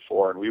on day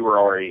 4, and we were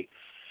already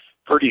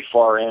pretty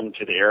far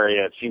into the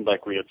area. It seemed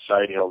like we had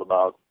side-hilled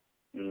about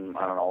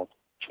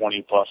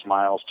 20 plus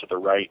miles to the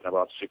right and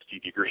about 60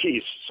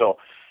 degrees. So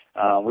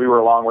we were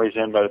a long ways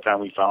in by the time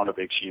we found a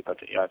big sheep.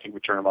 I think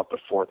we turned him up the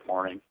 4th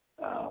morning,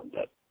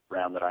 that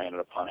ram that I ended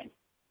up hunting.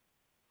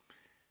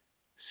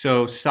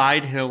 So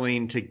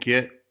side-hilling to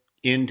get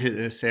into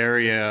this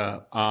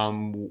area,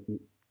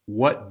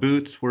 what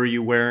boots were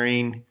you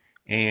wearing,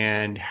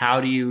 and how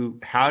do you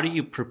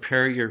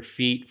prepare your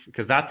feet?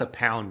 Because that's a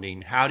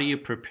pounding. How do you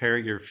prepare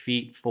your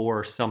feet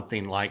for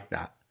something like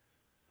that?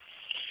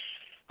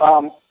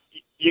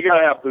 You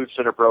gotta have boots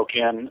that are broke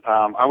in.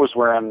 I was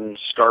wearing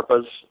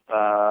Scarpas,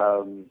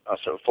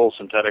 a full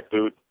synthetic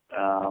boot,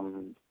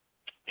 and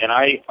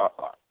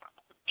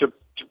to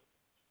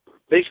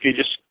basically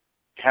just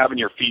having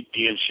your feet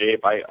be in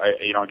shape. I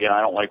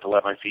don't like to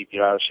let my feet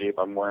get out of shape.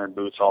 I'm wearing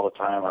boots all the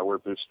time. I wear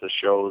boots to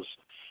shows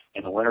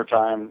in the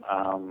wintertime.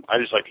 I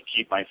just like to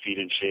keep my feet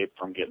in shape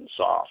from getting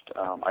soft.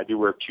 I do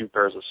wear 2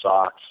 pairs of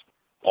socks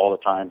all the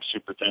time,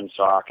 super thin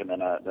sock, and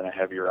then a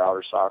heavier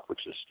outer sock,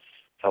 which has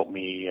helped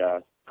me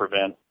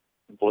prevent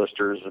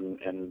blisters and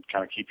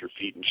kind of keep your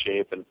feet in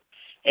shape. And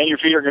your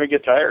feet are going to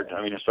get tired.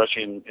 I mean,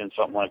 especially in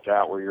something like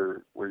that where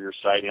you're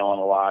side hilling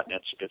a lot and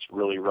it's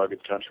really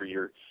rugged country.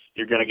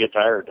 You're going to get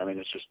tired. I mean,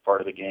 it's just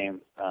part of the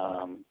game.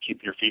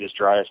 Keeping your feet as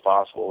dry as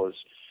possible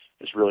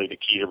is really the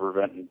key to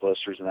preventing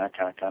blisters in that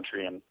kind of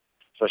country, and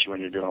especially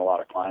when you're doing a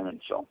lot of climbing.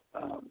 So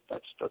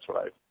that's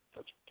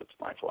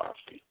my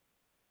philosophy.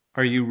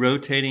 Are you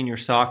rotating your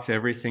socks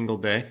every single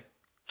day?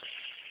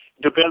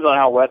 Depends on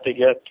how wet they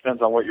get.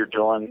 Depends on what you're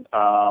doing.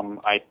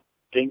 I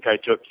think I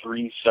took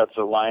 3 sets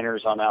of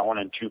liners on that one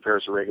and 2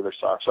 pairs of regular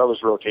socks. So I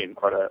was rotating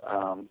quite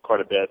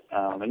a bit.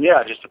 And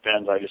yeah, it just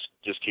depends. I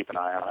just keep an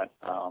eye on it.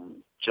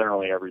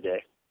 Generally every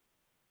day.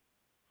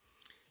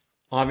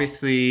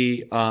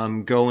 Obviously,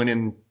 going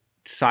in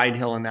side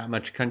hill in that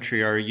much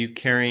country, are you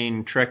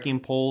carrying trekking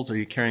poles? Are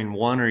you carrying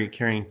 1? Are you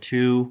carrying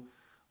 2?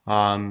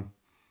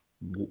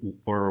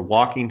 Or a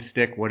walking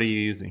stick? What are you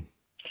using?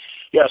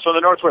 Yeah, so in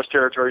the Northwest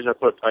Territories,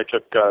 I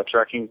took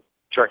trekking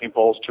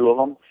poles, 2 of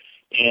them.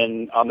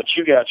 And on the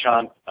Chugach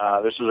hunt,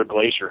 this was a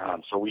glacier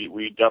hunt, so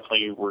we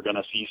definitely were going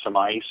to see some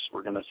ice.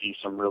 We're going to see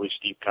some really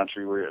steep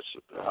country.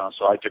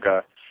 So I took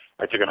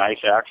an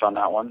ice axe on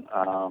that one,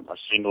 a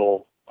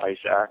single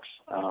ice axe,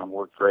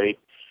 worked great.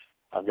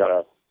 I've got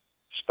a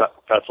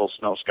Petzl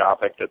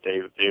Snowscopic that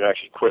they've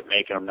actually quit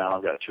making them now.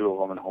 I've got 2 of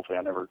them, and hopefully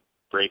I never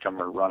break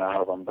them or run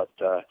out of them. But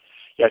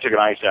I took an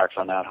ice axe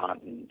on that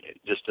hunt, and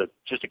just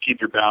to keep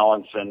your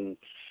balance, and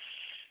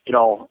you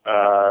know,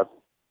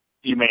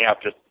 you may have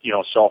to, you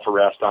know,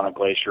 self-arrest on a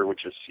glacier,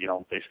 which is, you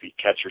know, basically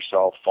catch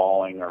yourself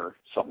falling or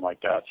something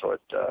like that. So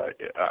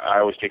I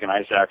always take an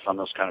ice axe on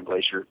those kind of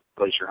glacier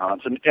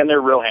hunts, and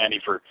they're real handy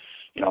for,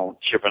 you know,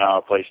 chipping out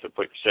a place to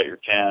set your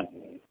tent,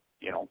 and,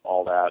 you know,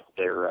 all that.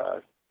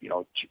 They're, you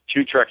know,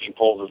 two trekking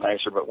poles is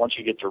nicer, but once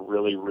you get to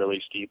really,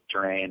 really steep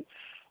terrain,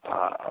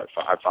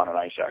 I found an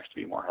ice axe to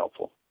be more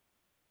helpful.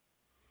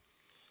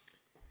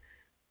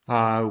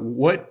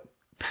 What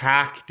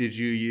pack did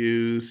you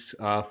use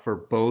for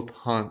both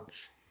hunts?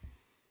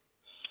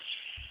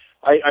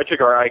 I took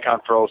our Icon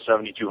Pro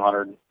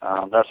 7200.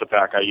 That's the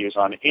pack I use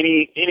on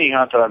any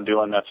hunt that I'm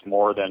doing that's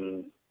more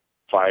than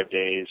 5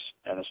 days,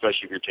 and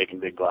especially if you're taking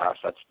big glass,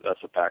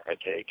 that's the pack I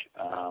take.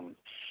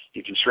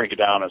 You can shrink it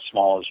down as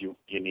small as you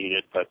need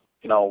it, but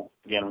you know,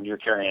 again, when you're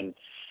carrying,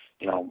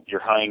 you know,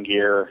 your hunting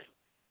gear,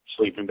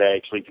 sleeping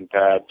bag, sleeping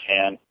pad,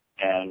 tent,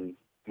 and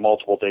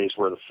multiple days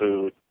worth of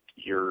food,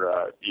 you're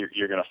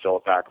going to fill a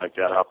pack like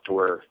that up to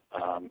where,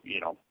 you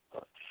know,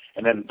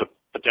 and then the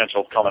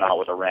potential of coming out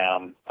with a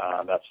ram,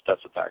 that's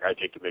the pack. I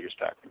take the biggest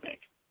pack we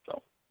make.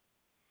 So,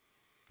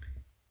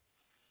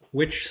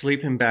 which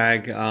sleeping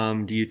bag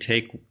do you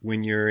take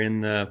when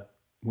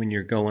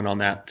you're going on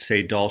that,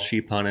 say, Dall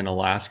sheep hunt in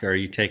Alaska? Are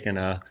you taking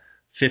a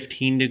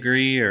 15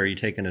 degree, or are you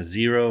taking a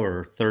 0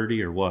 or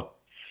 30 or what?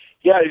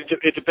 Yeah,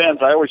 it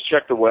depends. I always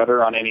check the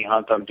weather on any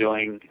hunt I'm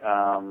doing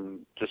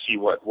to see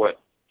what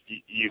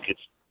you could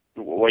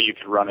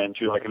run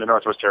into. Like in the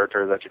Northwest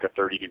Territories, I took a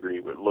 30 degree.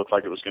 It looked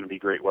like it was going to be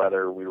great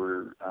weather. We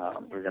were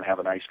going to have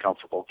a nice,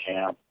 comfortable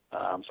camp. So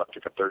I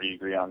took a 30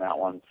 degree on that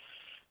one.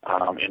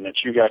 In the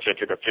Chugach, I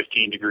took a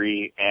 15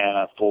 degree and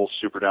a full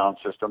super down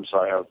system. So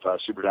I have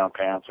super down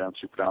pants and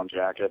super down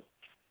jacket.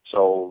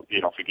 So,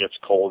 you know, if it gets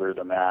colder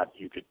than that,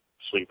 you could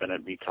sleep in it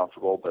and be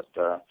comfortable. But,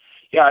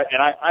 yeah,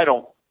 and I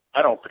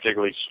don't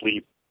particularly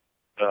sleep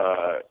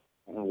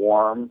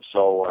warm,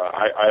 so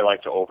I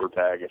like to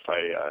overbag.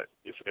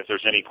 If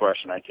there's any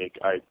question, I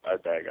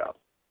bag up.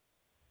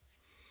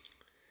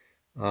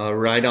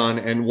 Right on.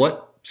 And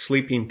what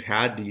sleeping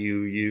pad do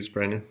you use,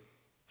 Brendan?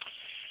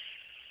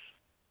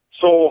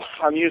 So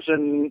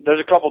there's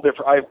a couple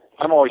different.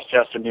 I'm always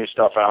testing new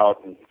stuff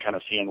out and kind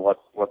of seeing what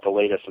the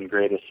latest and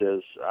greatest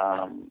is.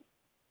 I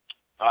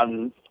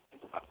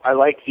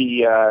like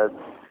the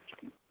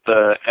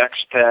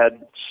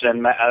X-Ped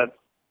Sinmat.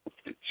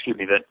 Excuse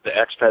me, the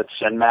X-Ped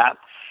Sinmat.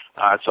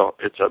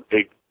 It's a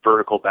big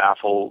vertical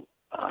baffle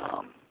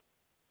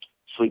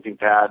sleeping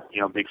pad.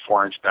 You know, big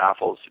 4-inch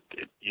baffles.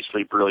 You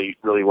sleep really,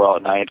 really well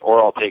at night. Or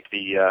I'll take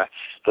the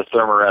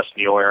Thermarest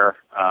NeoAir.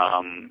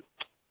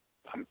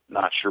 I'm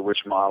not sure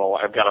which model.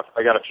 I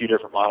got a few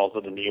different models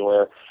of the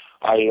NeoAir.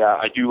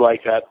 I do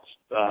like that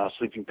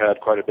sleeping pad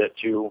quite a bit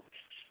too.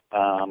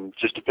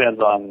 Just depends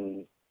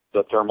on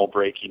the thermal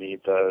break you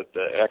need. The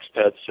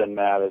X-Ped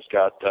Sinmat has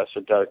got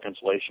synthetic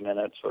insulation in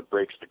it, so it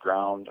breaks the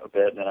ground a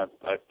bit. And then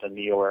the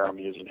NeoAir I'm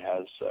using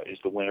is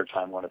the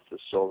wintertime one. It's the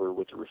silver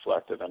with the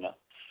reflective and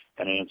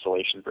an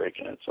insulation break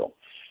in it. So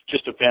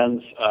just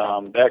depends.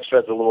 The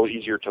X-Ped's a little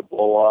easier to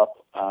blow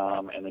up,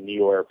 and the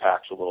NeoAir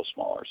pack's a little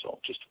smaller. So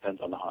it just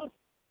depends on the hunt.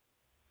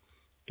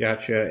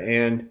 Gotcha.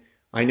 And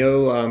I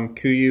know,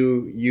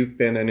 KUIU, you've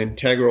been an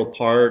integral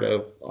part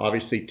of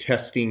obviously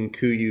testing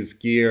KUIU's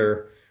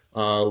gear.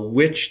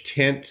 Which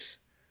tents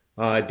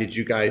did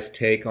you guys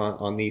take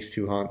on these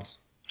two hunts?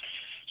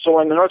 So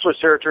in the Northwest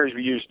Territories,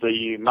 we used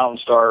the Mountain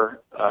Star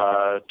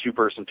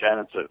 2-person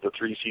tent. It's the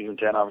 3-season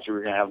tent. Obviously,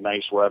 we're going to have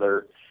nice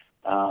weather.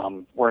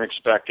 Weren't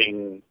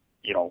expecting,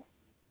 you know,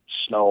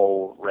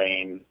 snow,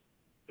 rain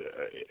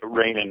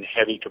in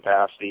heavy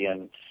capacity,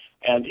 and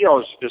you know,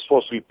 it's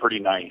supposed to be pretty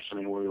nice. I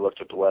mean, when we looked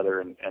at the weather,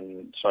 and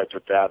so I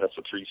took that. That's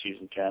a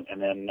 3-season tent.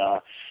 And then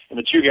in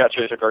the Chugach,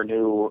 I took our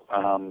new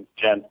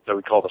tent that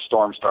we call the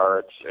Storm Star.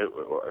 It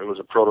was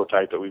a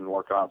prototype that we've been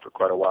working on for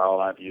quite a while,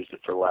 and I've used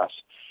it for the last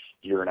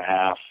year and a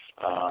half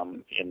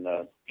in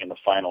the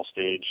final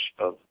stage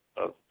of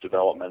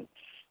development.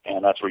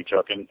 And that's what we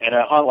took. And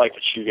a hunt like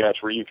the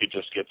Chugach, where you could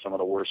just get some of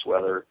the worst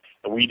weather,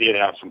 and we did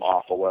have some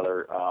awful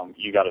weather,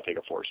 you got to take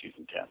a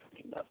 4-season tent. I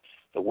mean,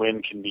 the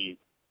wind can be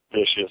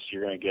vicious.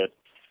 You're going to get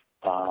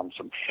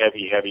some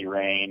heavy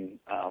rain,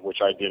 which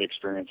I did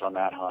experience on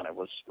that hunt. It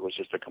was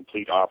just a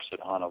complete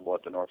opposite hunt of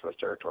what the Northwest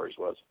Territories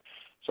was.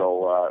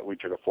 So we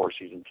took a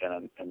 4-season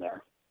tent in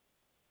there.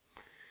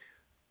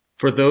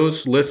 For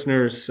those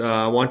listeners,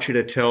 I want you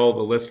to tell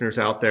the listeners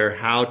out there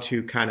how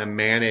to kind of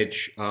manage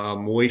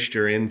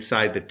moisture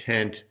inside the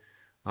tent,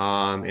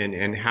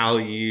 and how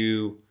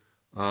you've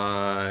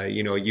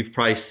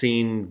probably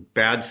seen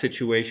bad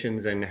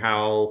situations, and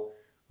how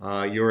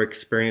your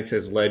experience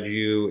has led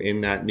you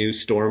in that new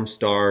Storm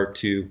Star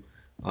to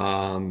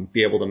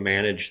be able to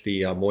manage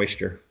the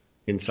moisture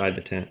inside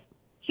the tent.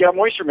 Yeah,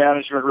 moisture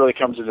management really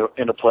comes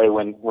into play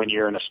when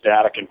you're in a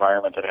static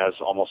environment that has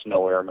almost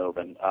no air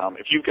moving.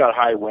 If you've got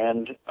high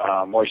wind,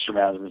 moisture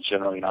management is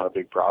generally not a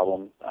big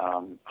problem.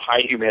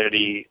 High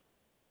humidity,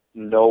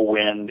 no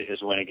wind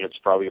is when it gets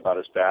probably about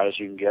as bad as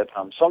you can get.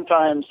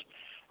 Sometimes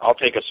I'll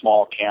take a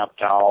small camp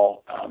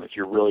towel if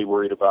you're really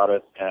worried about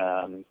it.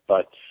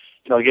 But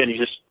again,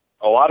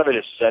 a lot of it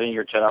is setting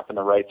your tent up in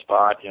the right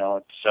spot.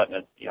 Setting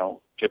it,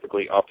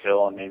 typically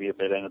uphill and maybe a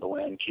bit into the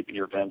wind, keeping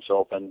your vents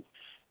open.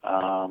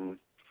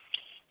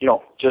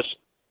 Just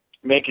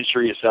making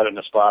sure you set it in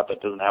a spot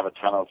that doesn't have a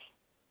ton of,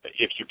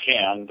 if you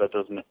can, that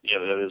isn't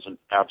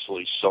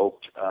absolutely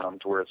soaked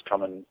to where it's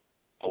coming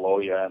below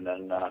you, and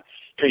then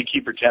you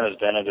keep your tent as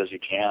vented as you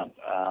can.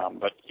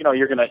 But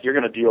you're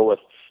gonna deal with.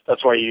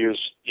 That's why you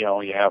use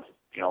you have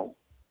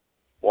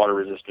water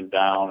resistant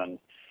down, and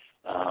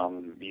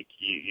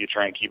you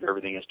try and keep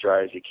everything as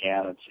dry as you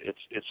can.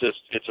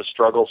 It's a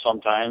struggle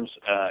sometimes.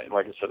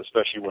 Like I said,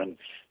 especially when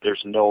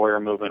there's no air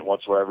movement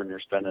whatsoever, and you're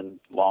spending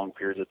long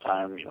periods of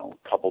time,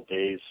 a couple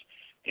days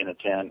in a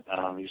tent.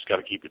 You just got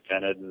to keep it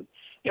vented, and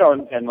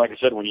and like I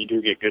said, when you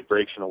do get good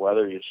breaks in the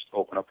weather, you just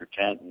open up your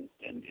tent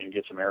and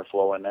get some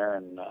airflow in there,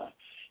 and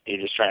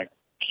you're just trying to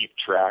keep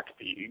track.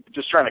 You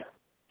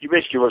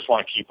basically just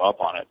want to keep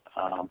up on it.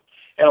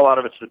 And a lot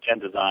of it's the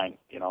tent design.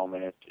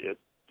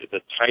 The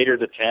tighter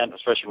the tent,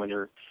 especially when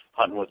you're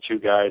hunting with two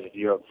guys, if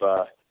you have,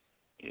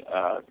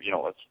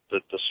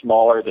 the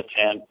smaller the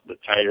tent, the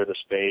tighter the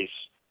space,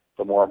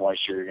 the more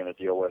moisture you're going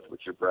to deal with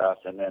your breath.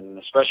 And then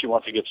especially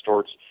once it gets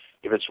towards,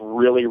 if it's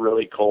really,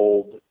 really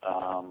cold,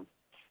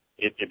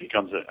 it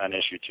becomes an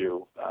issue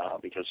too,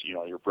 because,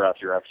 your breath,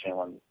 you're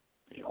exhaling,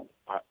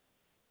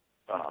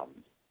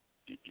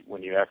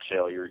 when you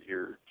exhale,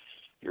 you're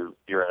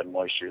adding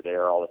moisture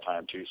there all the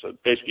time too. So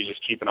basically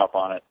just keeping up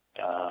on it,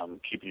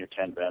 keeping your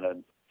tent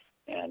vented,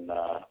 and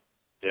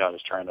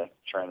just trying to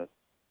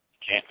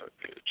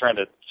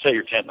set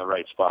your tent in the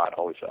right spot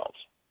always helps.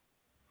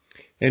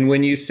 And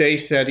when you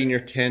say setting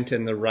your tent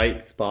in the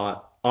right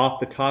spot, off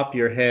the top of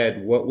your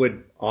head, what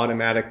would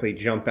automatically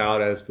jump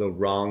out as the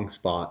wrong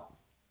spot?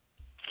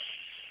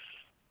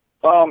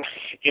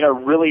 In a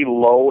really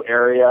low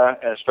area,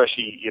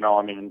 especially,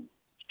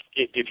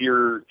 if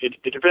you're,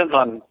 it depends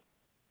on,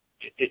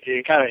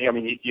 it kind of,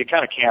 you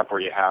kind of camp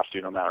where you have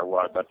to, no matter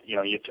what. But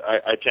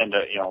I tend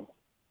to,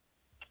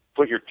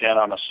 put your tent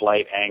on a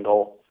slight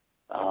angle,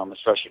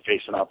 especially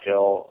facing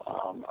uphill,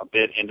 a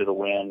bit into the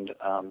wind,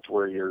 to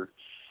where you're,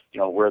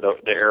 where the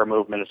air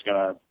movement is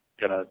gonna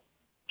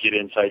get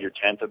inside your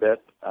tent a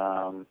bit,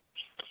 and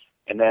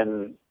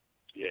then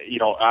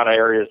out of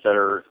areas that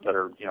are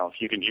if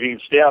you can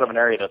stay out of an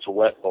area that's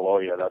wet below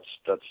you,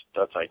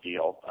 that's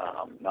ideal.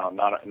 Now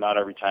not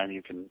every time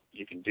you can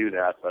do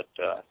that, but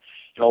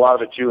a lot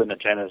of it too in the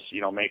tent is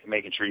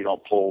making sure you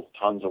don't pull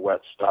tons of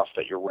wet stuff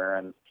that you're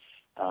wearing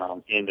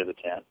into the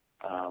tent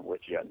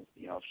with you.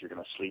 If you're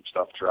going to sleep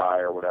stuff dry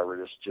or whatever,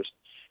 just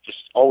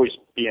always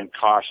being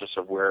cautious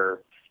of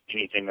where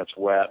anything that's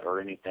wet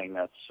or anything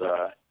that's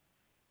going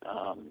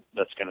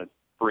to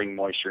bring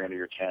moisture into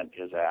your tent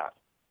is at.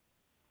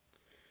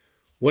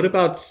 What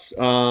about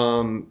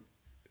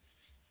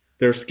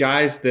there's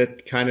guys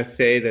that kind of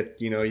say that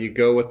you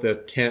go with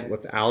the tent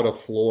without a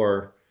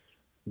floor.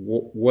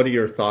 What are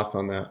your thoughts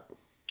on that?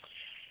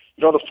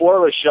 The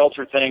floorless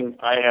shelter thing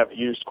I have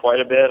used quite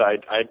a bit.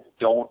 I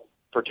don't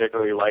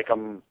particularly like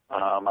them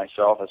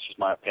myself. That's just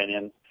my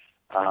opinion.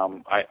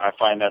 I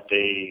find that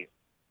they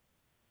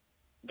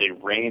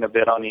rain a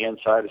bit on the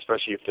inside,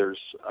 especially if there's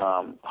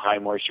high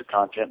moisture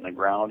content in the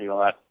ground.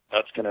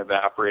 That's going to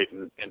evaporate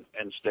and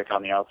stick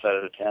on the outside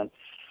of the tent.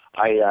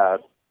 I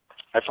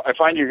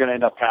find you're going to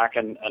end up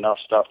packing enough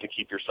stuff to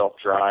keep yourself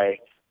dry,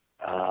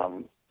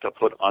 to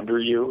put under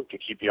you to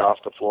keep you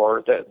off the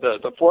floor.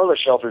 The floorless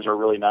shelters are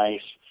really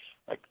nice.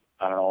 Like,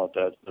 I don't know,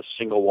 the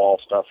single wall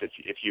stuff.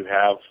 If you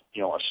have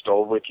a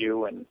stove with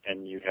you and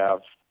you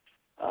have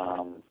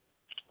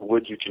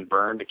wood you can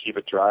burn to keep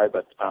it dry,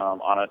 but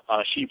on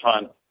a sheep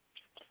hunt,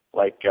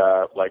 like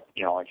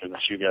in the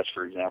Chugach,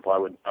 for example,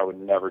 I would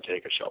never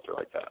take a shelter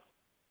like that.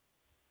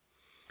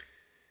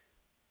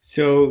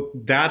 So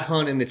that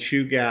hunt in the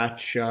Chugach,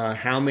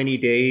 how many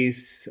days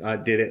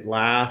did it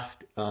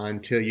last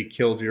until you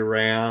killed your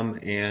ram?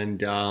 And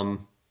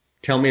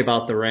tell me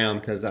about the ram,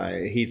 because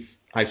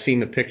I've seen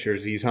the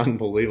pictures. He's an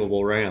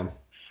unbelievable ram.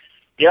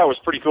 Yeah, it was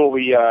pretty cool.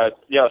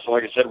 So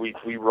like I said, we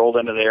rolled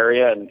into the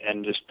area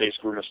and just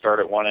basically we're going to start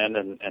at one end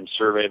and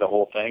survey the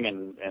whole thing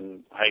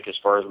and hike as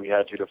far as we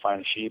had to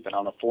find a sheep. And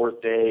on the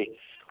fourth day,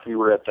 we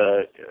were at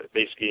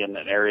basically in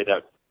an area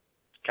that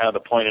kind of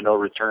the point of no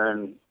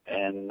return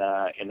and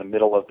in the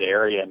middle of the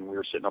area, and we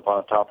were sitting up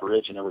on the top of a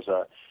ridge, and there was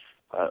a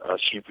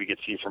sheep we could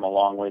see from a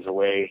long ways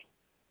away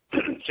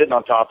sitting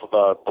on top of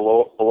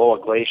below a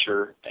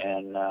glacier,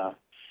 and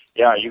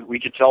we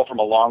could tell from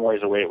a long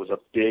ways away it was a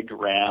big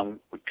ram.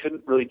 We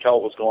couldn't really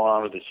tell what was going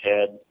on with his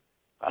head.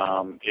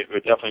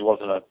 It definitely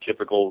wasn't a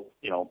typical,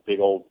 big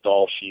old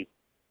doll sheep,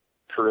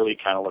 curly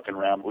kind of looking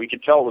ram. But we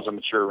could tell it was a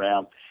mature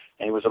ram,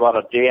 and it was about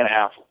a day and a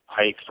half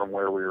hike from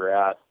where we were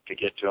at to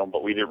get to him,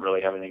 but we didn't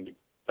really have anything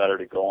better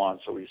to go on,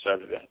 so we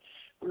decided that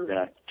we were going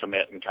to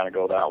commit and kind of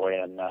go that way.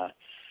 And a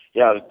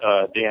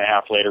day and a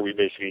half later, we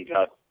basically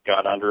got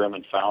under him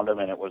and found him,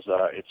 and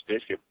it's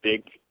basically a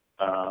big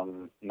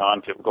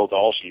non-typical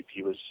Dall sheep.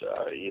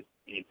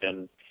 He'd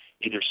been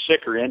either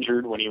sick or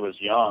injured when he was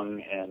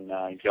young, and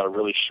he's got a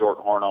really short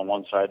horn on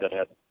one side that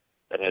had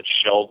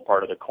shelled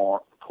part of the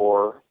core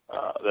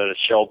that had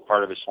shelled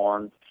part of his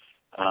horn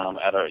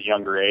at a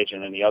younger age,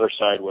 and then the other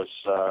side was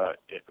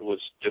it was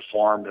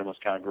deformed and was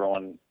kind of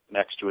growing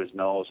next to his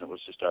nose. It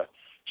was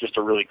just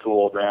a really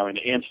cool old ram. And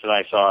the instant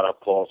I saw it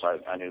up close,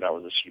 I knew that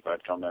was a sheep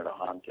I'd come there to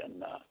hunt.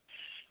 And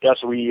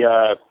so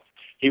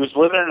he was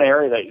living in an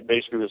area that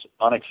basically was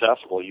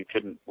inaccessible. You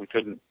couldn't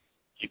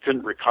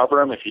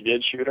recover him if you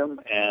did shoot him,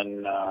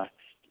 and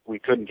we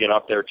couldn't get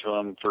up there to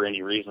him for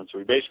any reason. So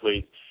we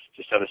basically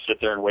just had to sit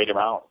there and wait him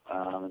out.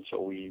 And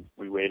so we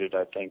waited,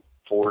 I think,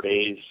 4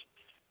 days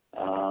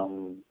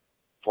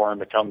for him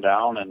to come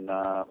down. And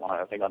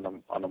I think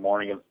on the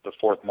morning of the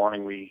fourth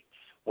morning, we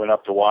went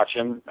up to watch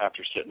him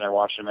after sitting there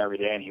watching him every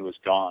day, and he was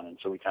gone. And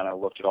so we kind of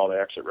looked at all the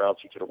exit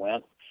routes he could have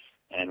went,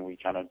 and we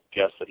kind of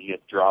guessed that he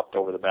had dropped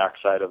over the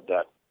backside of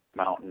that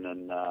mountain,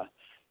 and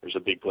there's a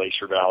big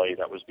glacier valley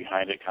that was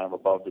behind it, kind of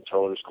above the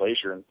toe of this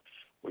glacier, and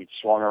we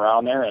swung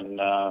around there, and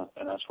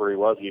that's where he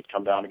was. He had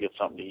come down to get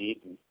something to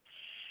eat, and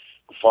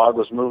the fog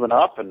was moving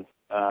up, and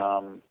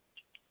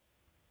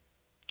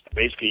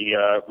basically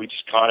we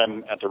just caught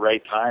him at the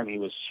right time. He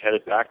was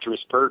headed back to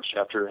his perch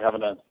after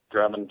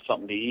grabbing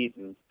something to eat,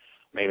 and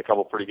made a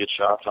couple pretty good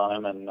shots on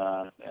him, and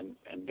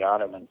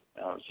got him. And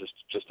it was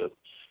just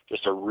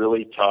a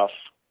really tough,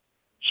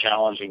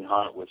 challenging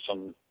hunt with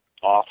some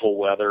awful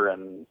weather,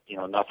 and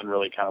nothing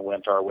really kind of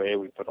went our way.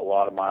 We put a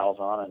lot of miles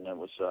on, and it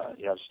was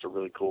just a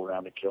really cool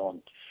round to kill.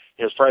 And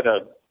it was probably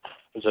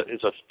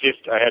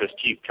I had his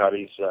teeth cut.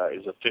 He's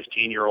a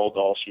 15-year-old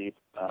Dall sheep,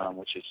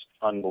 which is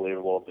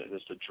unbelievable.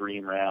 It's a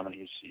dream ram, and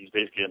he's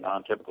basically a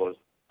non-typical. He's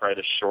probably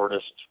the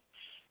shortest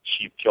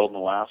sheep killed in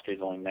Alaska.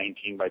 He's only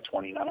 19 by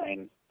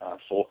 29,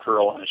 full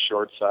curl on his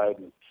short side,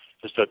 and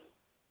just an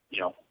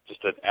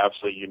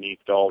absolutely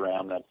unique Dall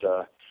ram that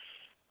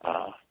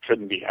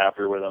couldn't be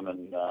happier with him.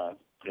 And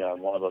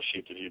one of those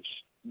sheep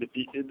that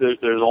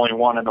there's only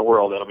one in the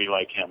world that'll be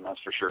like him, that's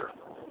for sure.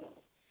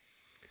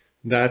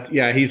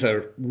 He's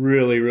a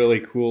really,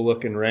 really cool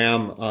looking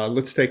ram.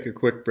 Let's take a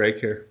quick break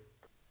here.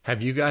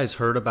 Have you guys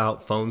heard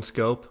about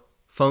PhoneScope?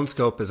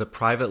 PhoneScope is a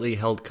privately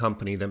held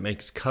company that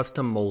makes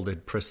custom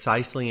molded,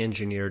 precisely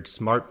engineered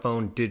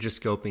smartphone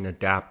digiscoping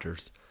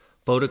adapters.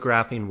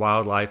 Photographing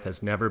wildlife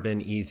has never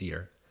been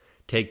easier.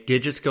 Take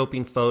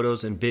digiscoping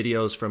photos and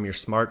videos from your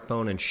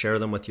smartphone and share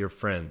them with your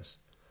friends.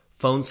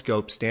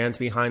 PhoneScope stands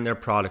behind their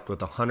product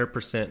with a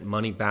 100%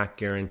 money-back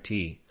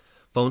guarantee.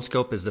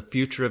 PhoneScope is the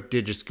future of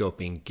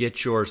digiscoping.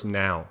 Get yours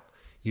now.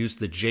 Use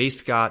the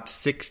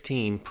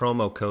JScott16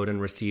 promo code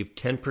and receive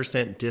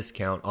 10%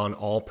 discount on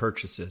all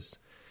purchases.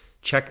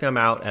 Check them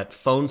out at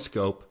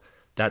PhoneScope,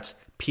 that's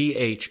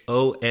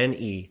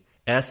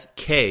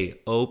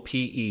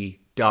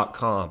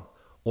PhoneSkope.com,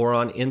 or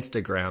on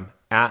Instagram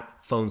at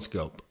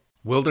PhoneScope.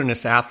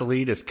 Wilderness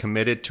Athlete is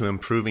committed to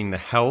improving the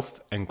health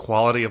and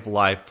quality of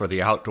life for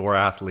the outdoor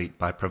athlete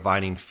by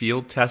providing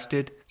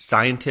field-tested,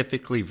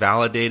 scientifically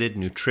validated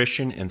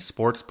nutrition and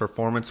sports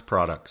performance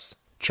products.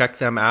 Check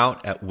them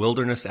out at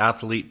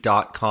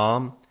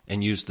wildernessathlete.com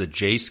and use the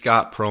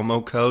JScott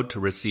promo code to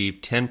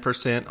receive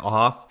 10%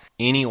 off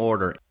any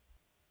order.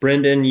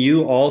 Brendan,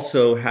 you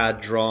also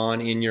had drawn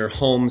in your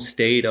home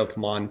state of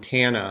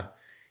Montana,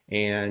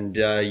 and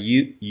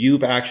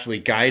you've actually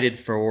guided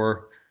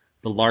for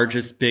the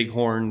largest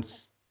bighorns,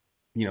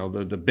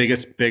 the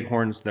biggest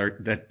bighorns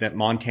that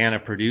Montana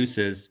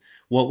produces.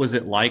 What was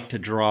it like to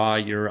draw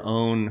your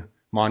own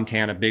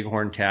Montana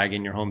bighorn tag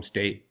in your home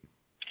state?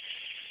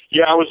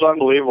 Yeah, it was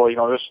unbelievable.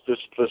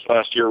 This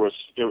last year was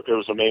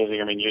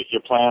amazing. I mean, you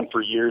plan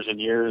for years and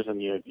years,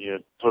 and you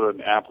put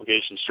an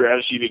application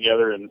strategy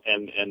together, and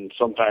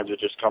sometimes it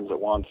just comes at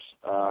once.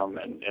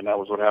 And that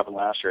was what happened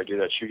last year. I drew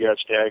that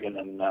Chugach tag, and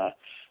then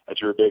I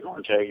drew a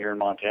bighorn tag here in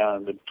Montana.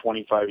 I've been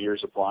 25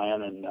 years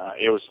applying, and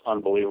it was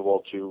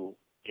unbelievable to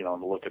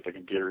look at the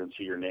computer and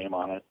see your name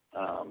on it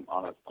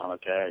on a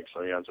tag.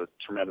 So yeah, it's a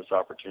tremendous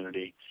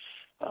opportunity.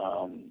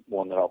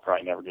 One that I'll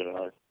probably never get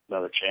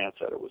another chance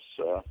at. It was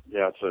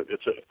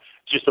it's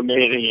just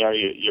amazing.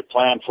 You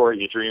plan for it,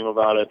 you dream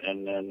about it,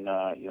 and then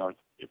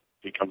it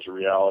becomes a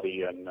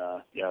reality. And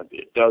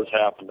it does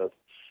happen to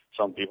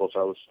some people.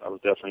 So I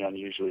was definitely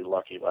unusually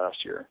lucky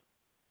last year.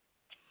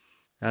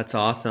 That's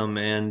awesome.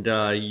 And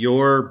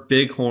your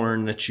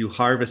bighorn that you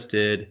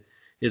harvested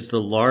is the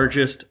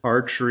largest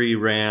archery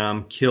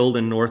ram killed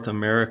in North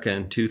America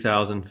in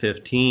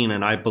 2015,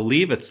 and I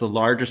believe it's the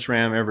largest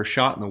ram ever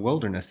shot in the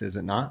wilderness, is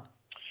it not?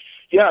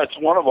 Yeah, it's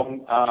one of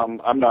them.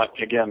 I'm not.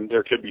 Again,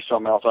 there could be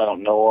something else I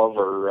don't know of,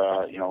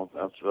 or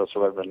that's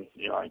what I've been.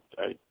 I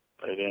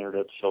entered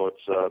it, so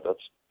it's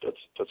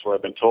that's what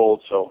I've been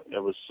told. So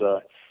it was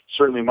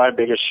certainly my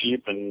biggest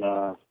sheep, and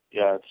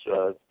it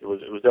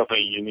was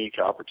definitely a unique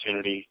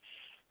opportunity.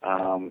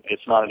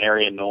 It's not an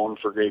area known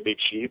for great big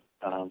sheep,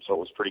 so it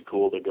was pretty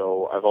cool to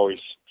go. I've always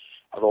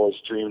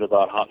dreamed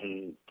about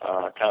hunting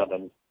kind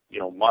of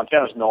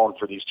Montana's known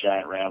for these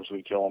giant rams.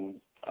 We kill them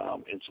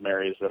in some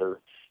areas that are,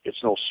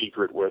 it's no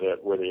secret where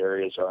the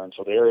areas are. And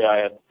so the area I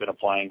had been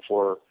applying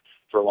for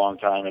a long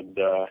time, and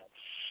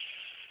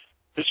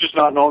it's just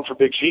not known for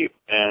big sheep.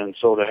 And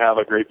so to have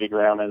a great big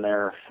ram in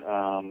there,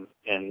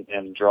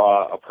 and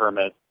draw a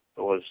permit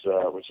was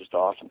just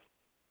awesome.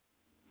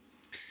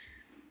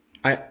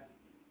 I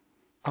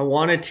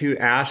wanted to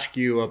ask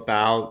you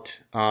about,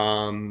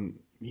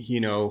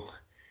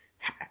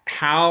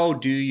 how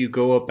do you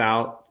go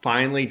about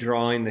finally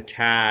drawing the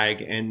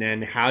tag, and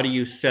then how do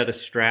you set a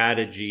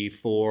strategy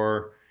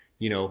for,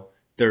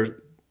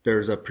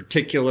 there's a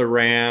particular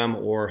ram,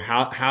 or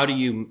how do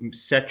you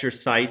set your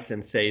sights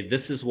and say,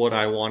 this is what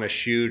I want to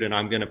shoot, and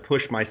I'm going to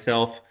push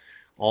myself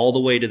all the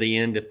way to the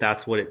end if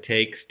that's what it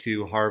takes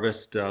to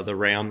harvest the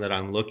ram that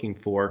I'm looking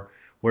for.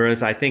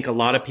 Whereas I think a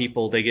lot of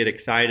people, they get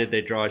excited,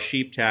 they draw a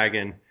sheep tag,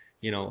 and,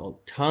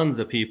 tons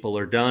of people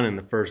are done in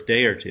the first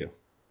day or two.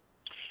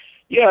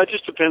 Yeah, it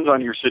just depends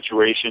on your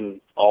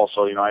situation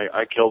also.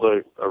 I killed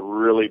a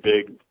really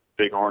big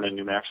bighorn in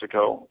New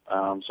Mexico.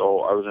 So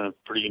I was in a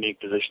pretty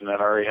unique position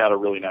that I already had a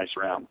really nice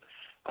ram.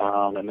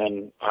 And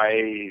then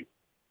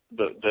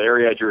the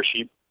area I drew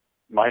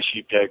my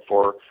sheep tag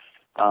for,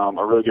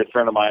 a really good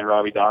friend of mine,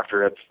 Robbie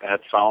Doctor,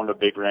 had found a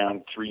big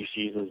ram 3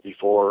 seasons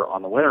before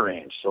on the winter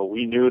range. So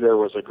we knew there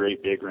was a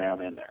great big ram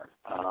in there.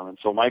 And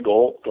so my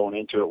goal going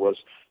into it was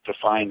to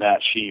find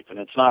that sheep. And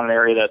it's not an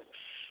area that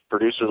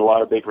produces a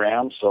lot of big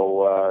rams.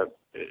 So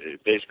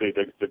basically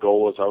the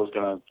goal was I was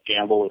going to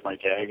gamble with my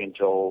tag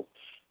until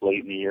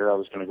late in the year. I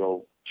was going to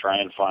go try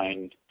and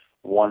find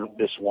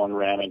this one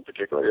ram in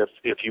particular,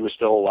 if he was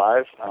still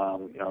alive.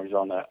 He's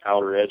on the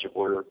outer edge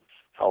of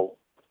how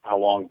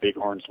long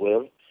bighorns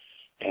live.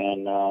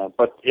 And,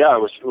 but yeah,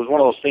 it was one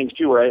of those things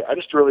too, where I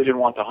just really didn't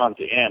want the hunt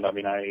to end. I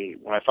mean,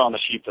 when I found the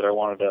sheep that I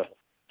wanted to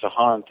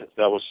hunt,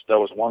 that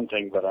was one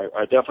thing, but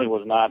I definitely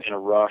was not in a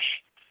rush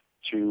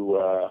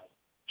to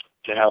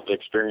have the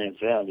experience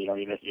end.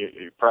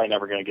 You're probably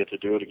never going to get to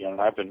do it again.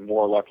 And I've been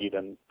more lucky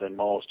than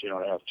most, to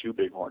have 2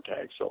 bighorn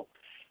tags. So,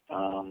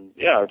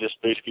 I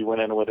just basically went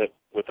in with it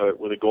with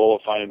a goal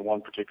of finding one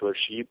particular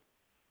sheep.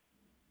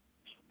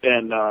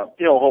 And,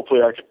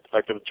 hopefully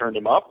I could have turned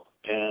him up.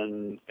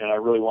 And I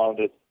really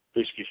wanted to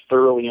basically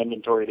thoroughly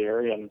inventory the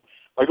area. And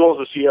my goal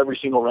is to see every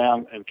single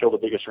ram and kill the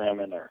biggest ram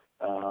in there.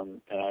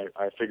 And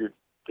I figured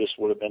this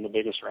would have been the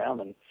biggest ram.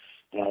 And,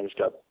 I just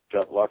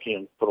got lucky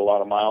and put a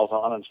lot of miles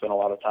on and spent a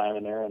lot of time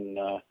in there, and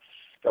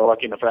got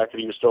lucky in the fact that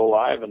he was still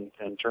alive and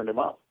turned him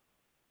up.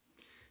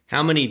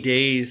 How many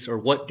days, or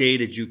what day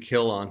did you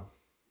kill on?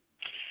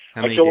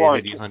 How many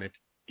days did you hunt it?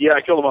 Yeah,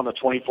 I killed him on the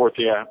 24th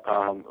day.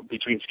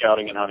 Between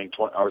scouting and hunting,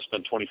 I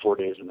spent 24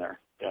 days in there.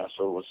 Yeah,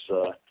 so it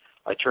was.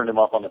 I turned him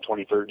up on the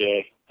 23rd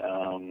day,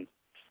 and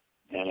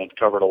it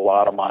covered a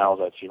lot of miles.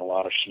 I'd seen a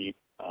lot of sheep.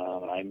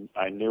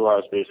 I knew I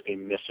was basically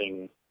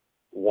missing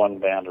one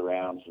band of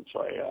rams, and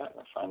so I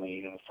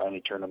finally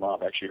turned him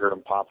up. I actually heard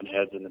him popping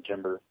heads in the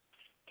timber,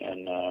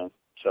 and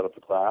set up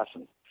the class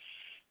and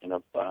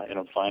ended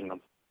up finding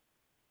them.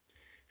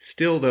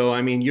 Still, though,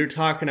 I mean, you're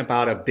talking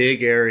about a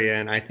big area,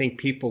 and I think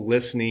people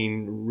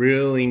listening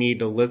really need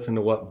to listen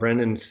to what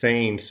Brendan's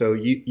saying. So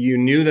you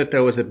knew that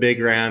there was a big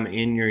ram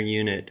in your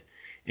unit,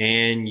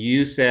 and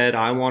you said,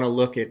 I want to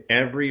look at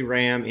every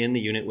ram in the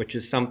unit, which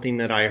is something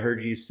that I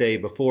heard you say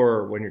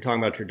before when you're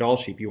talking about your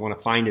Dall sheep. You want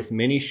to find as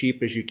many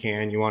sheep as you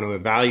can. You want to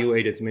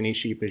evaluate as many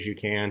sheep as you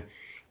can,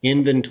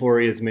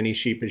 inventory as many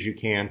sheep as you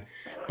can.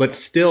 But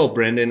still,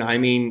 Brendan, I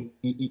mean,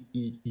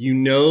 you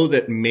know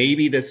that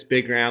maybe this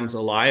big ram's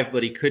alive,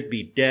 but he could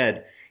be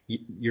dead.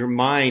 Your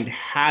mind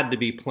had to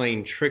be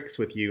playing tricks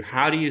with you.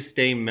 How do you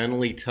stay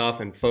mentally tough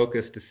and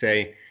focused to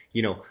say,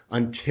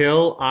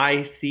 until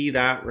I see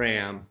that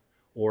ram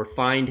or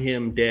find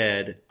him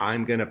dead,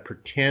 I'm going to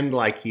pretend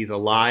like he's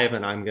alive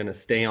and I'm going to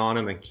stay on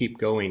him and keep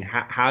going?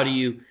 How do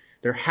you,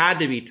 there had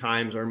to be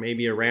times, or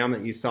maybe a ram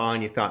that you saw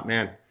and you thought,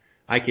 man,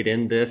 I could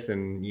end this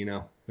and,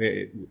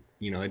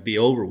 it'd be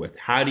over with.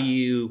 How do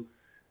you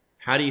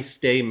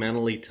stay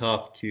mentally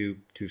tough to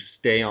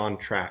stay on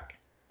track?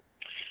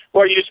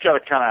 Well, you just got to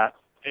kind of,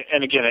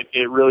 and again,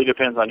 it really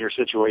depends on your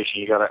situation.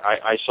 You got to,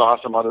 I saw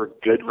some other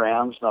good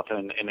rams,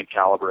 nothing in the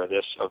caliber of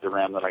the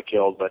ram that I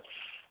killed, but,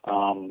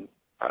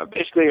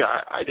 basically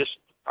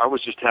I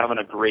was just having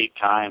a great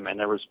time, and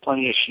there was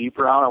plenty of sheep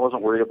around. I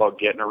wasn't worried about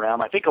getting a ram.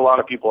 I think a lot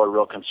of people are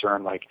real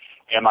concerned, like,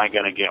 am I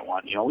going to get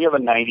one? We have a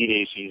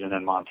 90-day season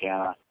in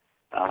Montana,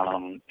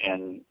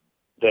 and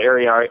the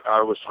area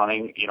I was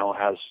hunting,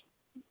 has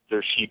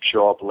their sheep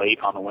show up late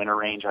on the winter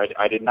range.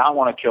 I did not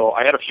want to kill.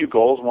 I had a few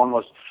goals. One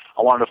was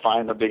I wanted to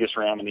find the biggest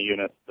ram in the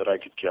unit that I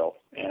could kill,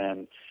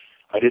 and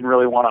I didn't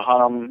really want to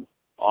hunt them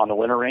on the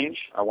winter range.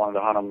 I wanted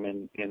to hunt them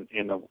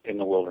in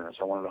the wilderness.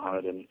 I wanted to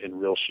hunt it in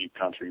real sheep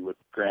country with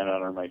granite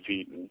under my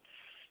feet, and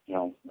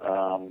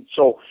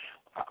so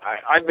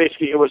I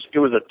basically it was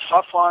a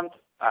tough hunt.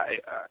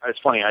 It's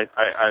funny.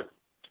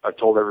 I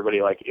told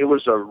everybody, like, it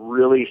was a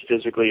really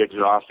physically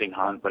exhausting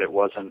hunt, but it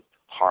wasn't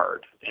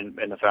hard. And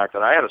the fact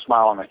that I had a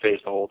smile on my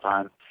face the whole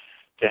time,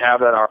 to have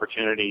that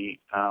opportunity,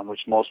 which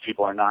most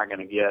people are not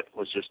going to get,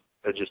 was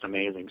just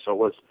amazing. So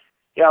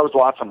yeah, it was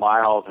lots of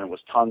miles, and it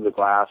was tons of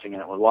glassing,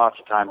 and it was lots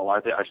of time. I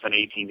spent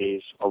 18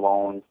 days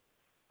alone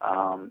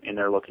in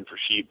there looking for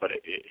sheep, but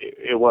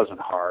it wasn't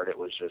hard. It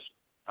was just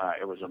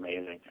it was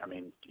amazing. I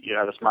mean, you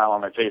had a smile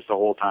on my face the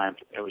whole time.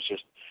 It was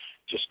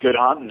just good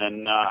hunting,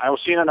 and I was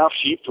seeing enough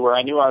sheep to where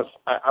I knew I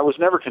was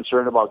never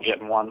concerned about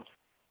getting one.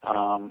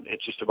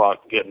 It's just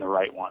about getting the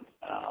right one.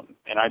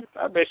 And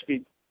I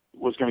basically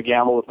was going to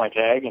gamble with my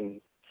tag,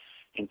 and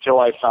until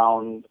I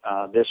found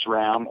this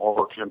ram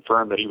or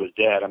confirmed that he was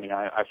dead. I mean,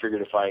 I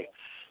figured if I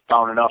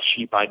found enough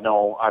sheep, I'd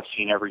know I've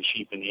seen every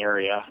sheep in the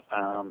area,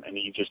 and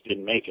he just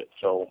didn't make it.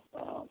 So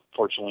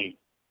fortunately,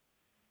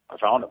 I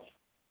found him.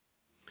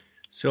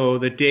 So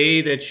the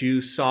day that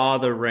you saw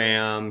the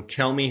ram,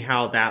 tell me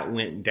how that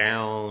went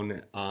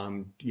down.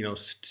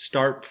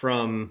 Start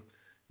from,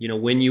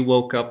 when you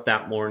woke up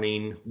that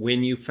morning,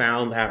 when you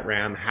found that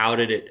ram, how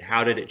did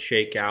it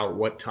shake out?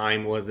 What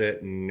time was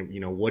it? And,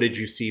 what did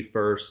you see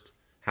first?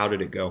 How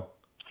did it go?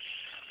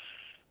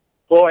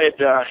 Well,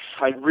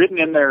 I'd ridden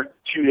in there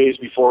 2 days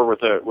before with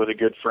a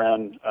good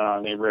friend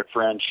named Rick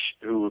French,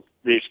 who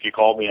basically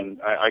called me, and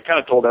I kind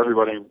of told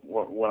everybody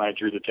when I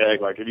drew the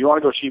tag, like, if you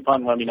want to go sheep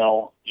hunting, let me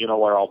know. You know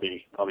where I'll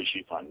be. I'll be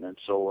sheep hunting. And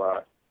so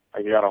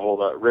I got a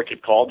hold of Rick.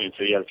 Had called me and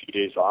said he had a few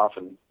days off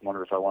and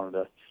wondered if I wanted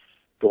to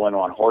go in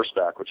on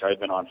horseback, which I had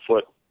been on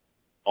foot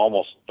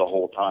almost the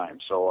whole time.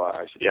 So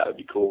I said, yeah, that'd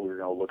be cool. We were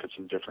going to look at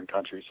some different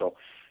countries. So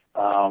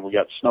we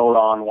got snowed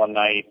on one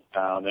night.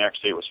 The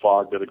next day it was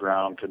fog to the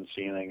ground, couldn't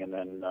see anything. And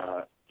then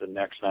the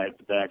next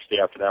day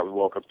after that, we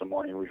woke up in the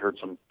morning. We heard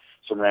some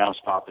rams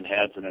popping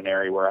heads in an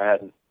area where I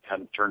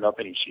hadn't turned up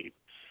any sheep.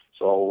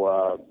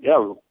 So we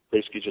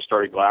basically just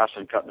started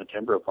glassing, cutting the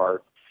timber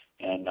apart,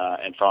 and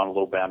found a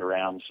little band of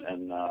rams.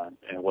 And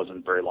it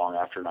wasn't very long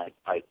after, and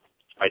I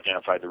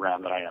identified the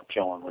ram that I ended up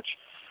killing, which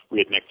we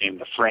had nicknamed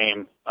the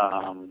Frame.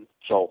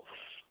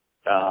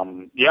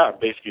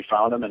 Basically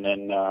found him, and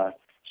then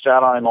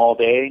sat on him all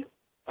day.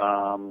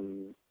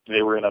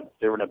 They were in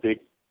a big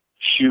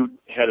chute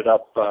headed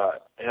up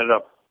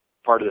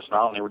part of this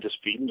mountain. They were just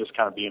feeding, just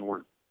kind of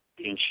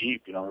being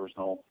sheep. They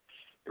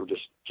were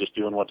just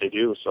doing what they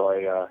do. So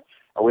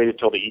I waited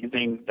till the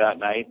evening that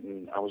night,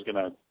 and I was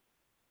gonna,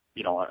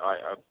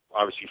 I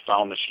obviously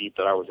found the sheep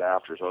that I was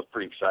after, so I was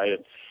pretty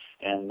excited.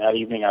 And that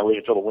evening I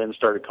waited till the wind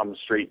started coming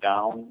straight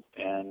down,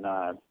 and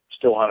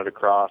still hunted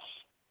across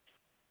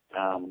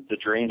the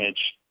drainage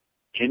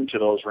into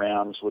those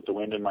rams with the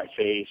wind in my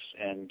face,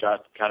 and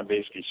got kind of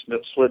basically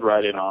slid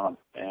right in on them.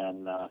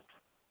 And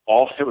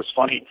it was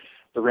funny.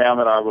 The ram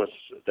that I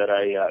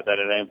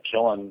ended up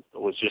killing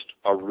was just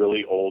a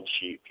really old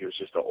sheep. He was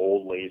just an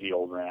old, lazy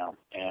old ram.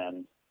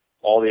 And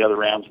all the other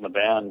rams in the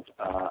band,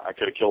 I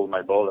could have killed with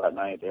my bow that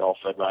night. They all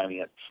fed by me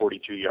at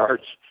 42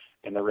 yards.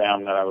 And the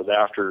ram that I was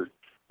after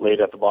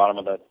laid at the bottom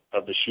of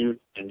the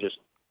chute, and just,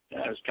 it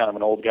was kind of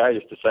an old guy,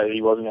 just decided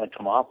he wasn't going to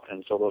come up.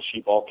 And so those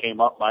sheep all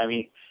came up by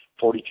me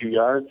 42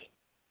 yards,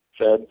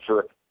 fed for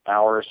an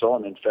hour or so,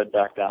 and then fed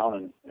back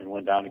down and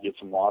went down to get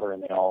some water,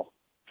 and they all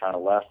kind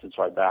of left. And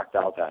so I backed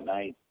out that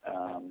night,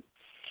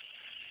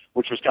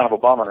 which was kind of a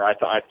bummer. I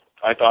thought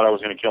I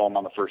was going to kill him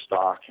on the first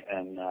stalk,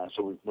 and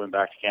so we went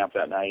back to camp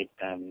that night,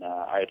 and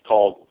I had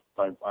called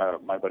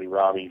my buddy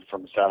Robbie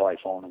from the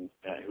satellite phone, and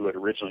who had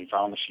originally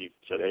found the sheep,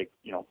 said, hey,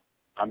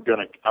 I'm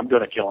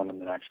gonna kill him in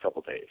the next couple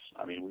of days.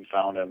 I mean, we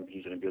found him.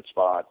 He's in a good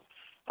spot.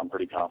 I'm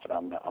pretty confident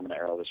I'm gonna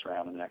arrow this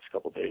ram in the next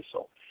couple of days.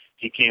 So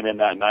he came in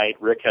that night.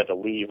 Rick had to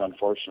leave,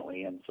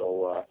 unfortunately, and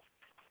so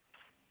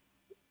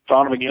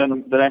found him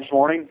again the next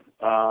morning.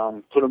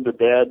 Put him to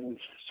bed.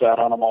 Sat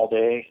on him all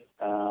day.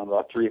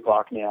 About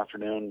 3:00 in the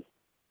afternoon,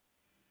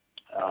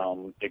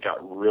 it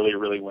got really,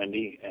 really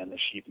windy, and the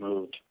sheep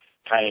moved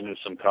kind of into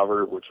some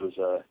cover, which was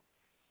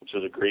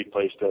a great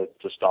place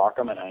to stalk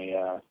them. And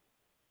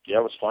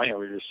it was funny.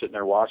 We were just sitting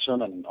there watching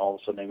them, and all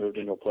of a sudden they moved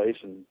into a place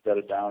and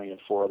bedded down. He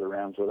had 4 other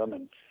rams with them,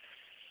 and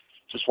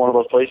just one of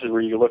those places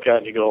where you look at it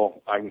and you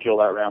go, I can kill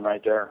that ram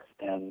right there.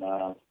 And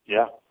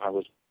I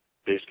was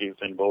basically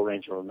within bow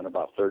range of him in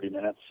about 30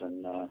 minutes,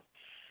 and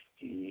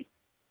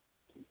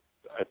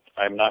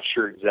I'm not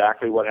sure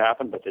exactly what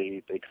happened, but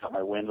they caught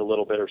my wind a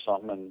little bit or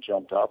something and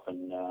jumped up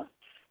and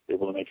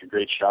able to make a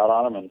great shot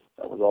on him, and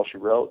that was all she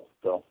wrote.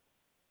 So.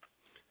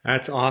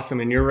 That's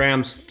awesome. And your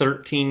ram's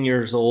 13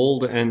 years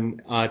old,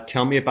 and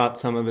tell me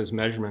about some of his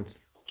measurements.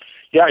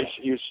 Yeah,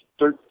 he was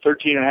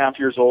 13 and a half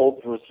years old.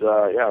 It was,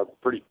 a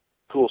pretty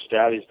cool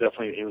stat.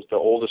 He was the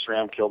oldest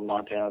ram killed in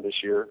Montana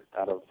this year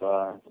out of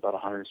about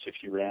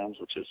 160 rams,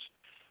 which is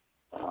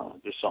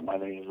just something I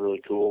think is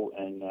really cool.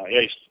 And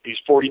he's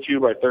 42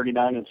 by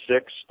 39 and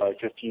 6 by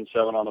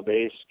 15.7 on the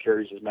base,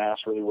 carries his mass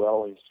really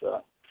well. He's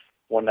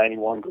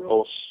 191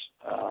 gross,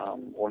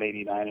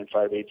 189 and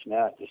 5/8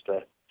 net,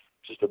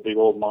 just a big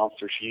old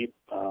monster sheep.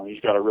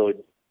 He's got a really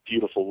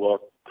beautiful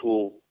look,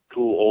 cool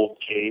old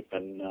cape,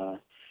 and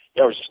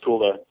it was just cool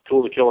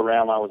to kill a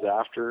ram I was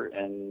after.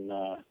 And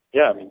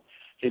I mean,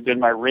 he'd been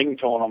my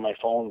ringtone on my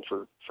phone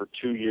for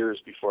 2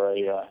 years before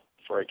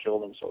I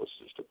killed him. So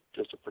it's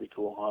just a pretty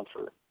cool hunt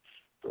for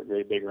a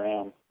great big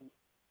ram.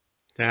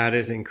 That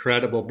is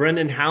incredible.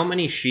 Brendan, how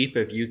many sheep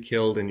have you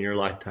killed in your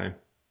lifetime?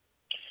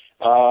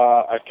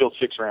 I've killed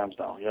 6 rams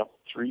now. Yep,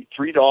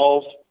 three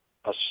dolls,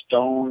 a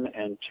stone,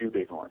 and 2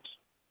 bighorns.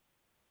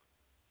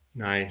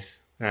 Nice.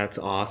 That's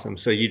awesome.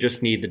 So you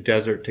just need the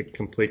desert to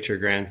complete your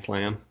Grand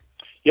Slam?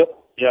 Yep.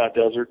 Yeah,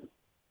 desert.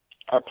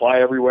 I apply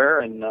everywhere,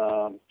 and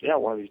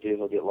one of these days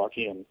I'll get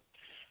lucky. And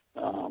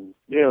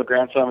the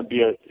Grand Slam would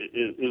be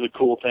is a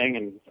cool thing,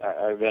 and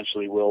I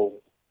eventually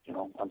will.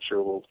 I'm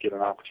sure we'll get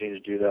an opportunity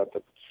to do that.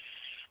 But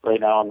right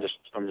now, I'm just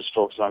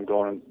focused on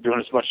going and doing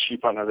as much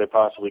sheep hunting as I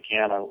possibly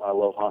can. I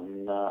love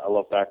hunting. I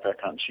love backpack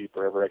hunting sheep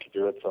wherever I can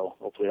do it. So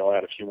hopefully, I'll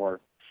add a few more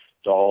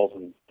dolls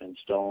and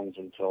stones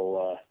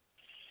until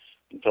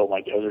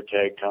my desert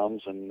tag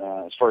comes. And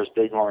as far as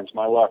bighorns,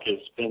 my luck has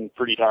been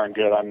pretty darn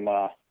good. I'm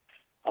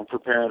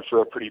preparing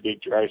for a pretty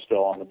big dry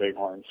spell on the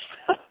bighorns.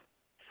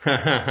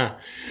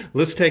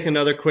 Let's take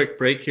another quick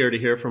break here to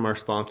hear from our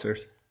sponsors.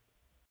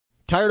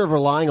 Tired of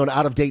relying on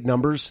out-of-date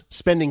numbers,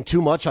 spending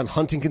too much on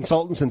hunting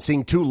consultants and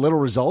seeing too little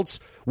results?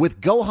 With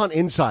Go Hunt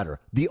Insider,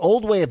 the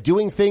old way of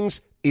doing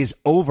things is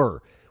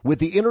over. With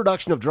the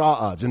introduction of Draw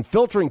Odds and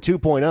Filtering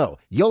 2.0,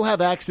 you'll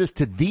have access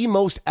to the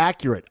most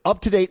accurate,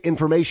 up-to-date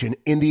information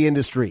in the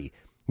industry.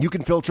 You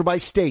can filter by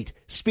state,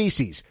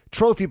 species,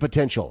 trophy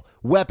potential,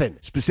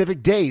 weapon,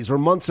 specific days or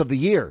months of the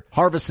year,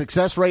 harvest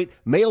success rate,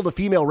 male to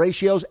female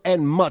ratios,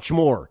 and much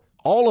more.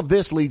 All of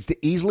this leads to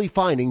easily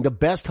finding the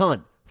best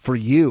hunt for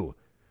you.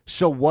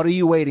 So what are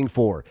you waiting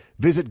for?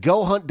 Visit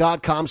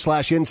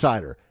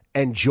GoHunt.com/insider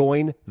and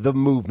join the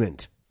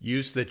movement.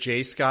 Use the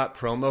J. Scott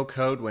promo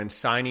code when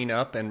signing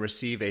up and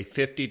receive a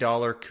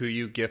 $50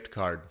 KUIU gift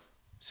card.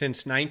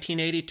 Since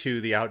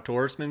 1982, the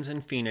Outdoorsman's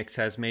in Phoenix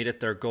has made it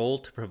their goal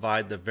to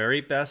provide the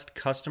very best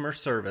customer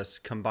service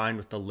combined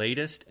with the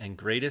latest and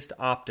greatest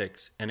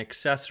optics and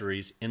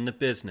accessories in the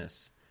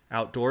business.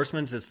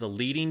 Outdoorsman's is the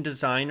leading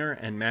designer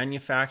and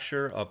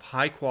manufacturer of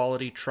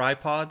high-quality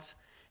tripods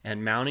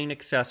and mounting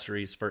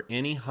accessories for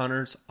any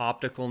hunter's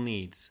optical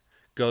needs.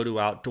 Go to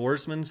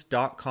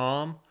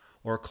outdoorsmans.com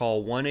or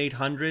call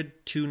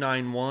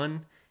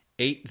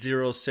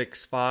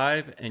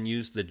 1-800-291-8065 and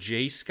use the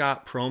J.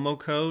 Scott promo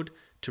code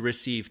to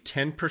receive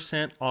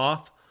 10%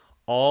 off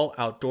all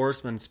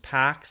Outdoorsman's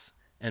packs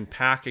and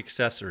pack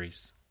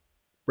accessories.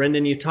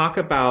 Brendan, you talk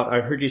about,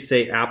 I heard you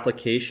say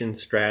application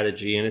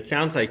strategy, and it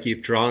sounds like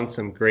you've drawn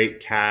some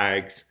great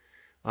tags.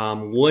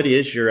 What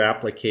is your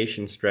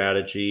application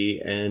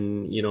strategy,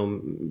 and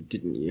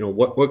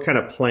what kind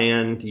of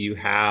plan do you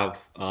have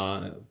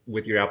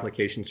with your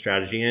application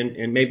strategy,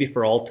 and maybe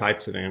for all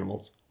types of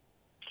animals?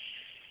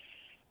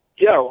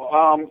 Yeah,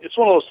 it's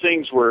one of those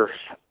things where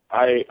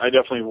I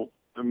definitely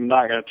am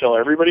not going to tell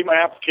everybody my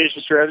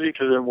application strategy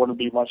because there wouldn't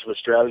be much of a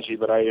strategy,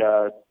 but I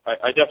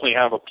definitely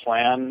have a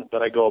plan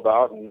that I go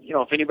about, and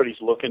if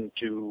anybody's looking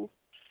to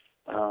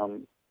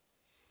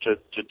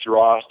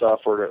draw stuff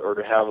or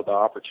to have the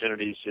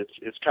opportunities,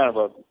 it's kind of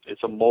a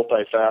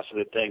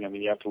multifaceted thing. I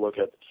mean, you have to look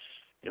at,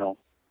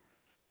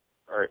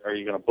 are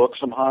you going to book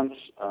some hunts?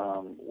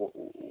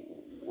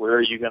 Where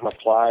are you going to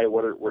apply?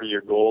 What are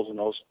your goals in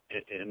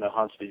the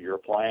hunts that you're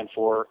applying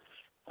for?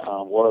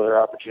 What other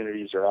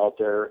opportunities are out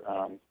there?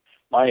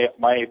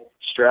 My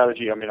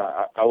strategy, I mean,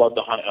 I love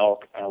to hunt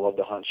elk, and I love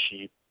to hunt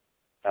sheep,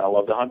 and I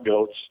love to hunt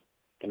goats,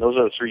 and those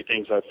are the 3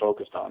 things I've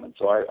focused on. And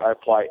so I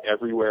apply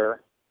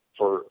everywhere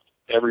for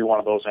every one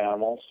of those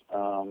animals.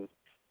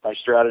 My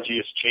strategy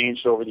has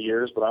changed over the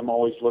years, but I'm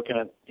always looking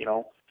at,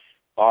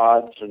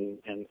 odds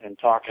and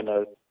talking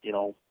to,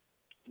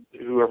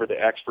 whoever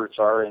the experts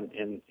are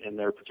in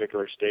their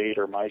particular state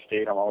or my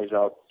state. I'm always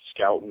out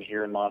scouting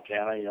here in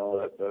Montana.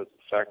 The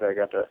fact that I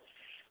got to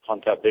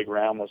hunt that big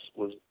ram was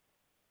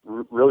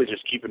really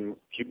just keeping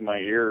my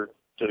ear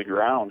to the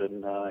ground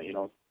and,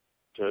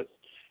 to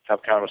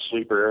have kind of a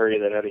sleeper area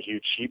that had a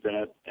huge sheep in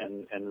it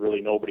and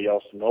really nobody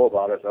else to know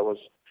about it. That was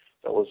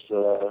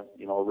a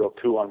real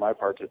coup on my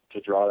part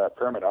to draw that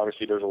permit.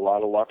 Obviously, there's a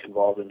lot of luck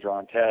involved in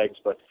drawing tags,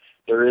 but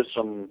there's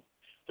some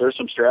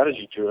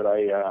strategy to it.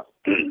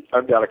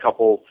 I've got a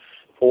couple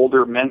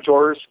older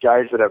mentors,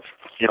 guys that have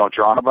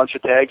drawn a bunch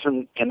of tags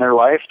in their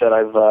life that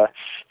I've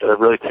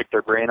really picked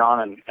their brain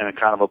on and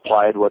kind of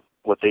applied what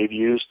they've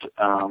used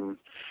to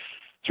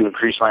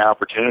increase my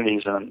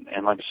opportunities. And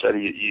like I said,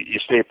 you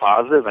stay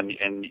positive and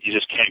you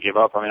just can't give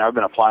up. I mean, I've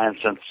been applying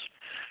since.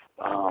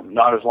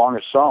 Not as long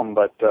as some,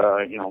 but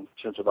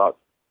since about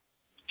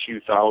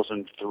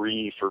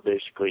 2003 for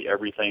basically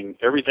everything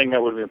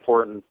that would be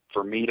important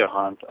for me to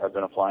hunt. I've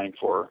been applying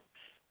for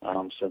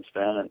since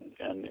then,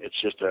 and it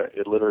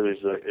literally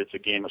is a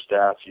game of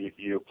stats.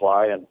 You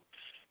apply and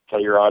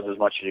play your odds as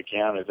much as you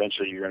can, and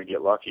eventually you're going to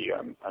get lucky.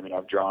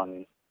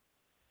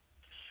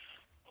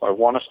 I've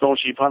won a stone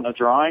sheep hunt in a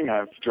drawing.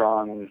 I've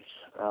drawn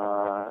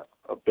a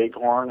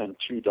bighorn and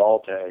 2 doll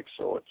tags,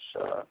 so it's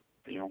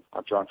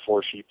I've drawn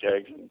 4 sheep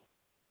tags, and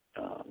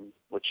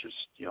which is,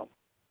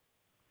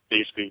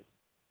 basically,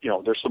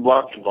 there's some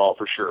luck involved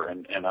for sure,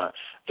 and I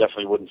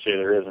definitely wouldn't say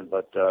there isn't,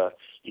 but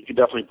you can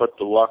definitely put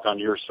the luck on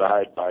your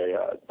side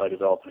by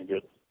developing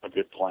a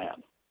good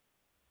plan.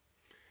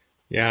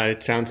 Yeah, it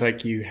sounds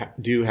like you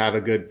do have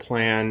a good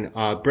plan.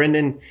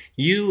 Brendan,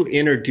 you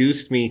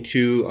introduced me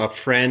to a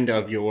friend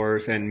of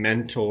yours and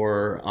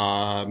mentor,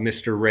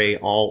 Mr. Ray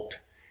Alt,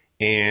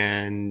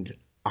 and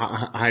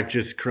I've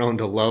just grown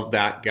to love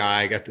that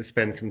guy. I got to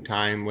spend some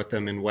time with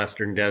him in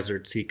Western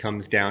Deserts. He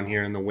comes down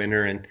here in the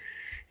winter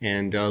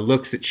and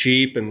looks at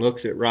sheep and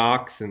looks at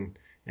rocks and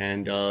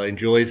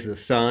enjoys the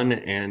sun.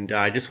 And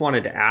I just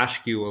wanted to ask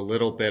you a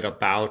little bit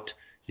about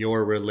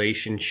your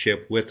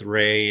relationship with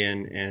Ray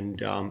and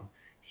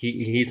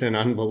he's an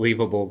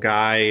unbelievable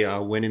guy,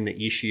 winning the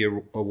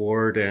Ishii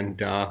Award, and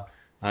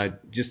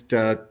just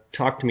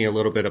talk to me a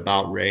little bit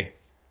about Ray.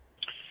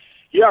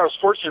 Yeah, I was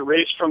fortunate.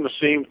 Ray's from the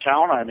same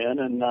town I'm in,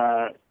 and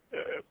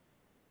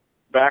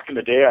back in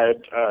the day, I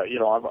had,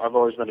 I've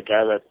always been a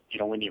guy that,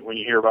 when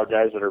you hear about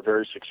guys that are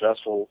very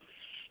successful,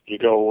 you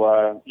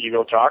go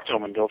talk to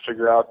them and go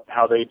figure out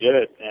how they did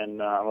it.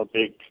 And I'm a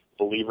big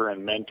believer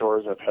in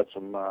mentors. I've had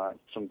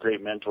some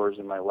great mentors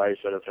in my life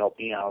that have helped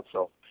me out.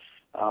 So.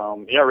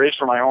 Ray's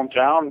from my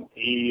hometown.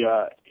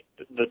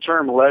 The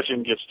term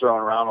legend gets thrown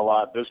around a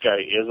lot. This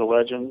guy is a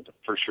legend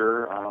for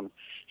sure.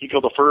 He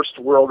killed the first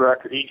world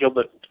record. He killed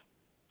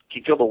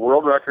the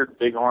world record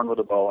bighorn with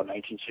a bow in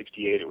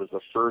 1968. It was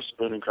the first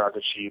Boone and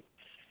Crockett sheep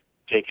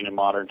taken in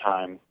modern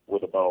time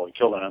with a bow. He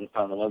killed it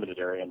on the limited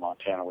area in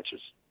Montana, which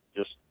is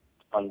just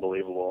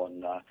unbelievable.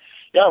 And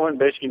I went and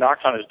basically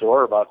knocked on his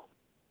door about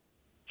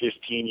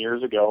 15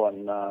 years ago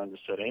and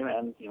just said, "Hey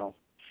man,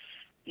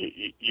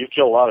 you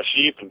kill a lot of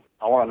sheep, and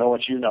I want to know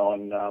what you know."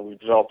 And we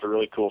developed a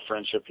really cool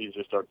friendship. He's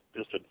just a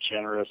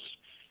generous,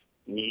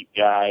 neat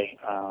guy,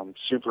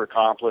 super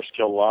accomplished.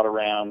 Killed a lot of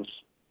rams,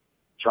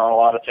 drawn a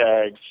lot of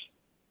tags,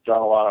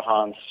 done a lot of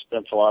hunts,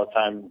 spent a lot of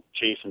time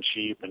chasing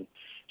sheep, and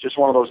just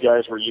one of those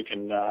guys where you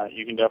can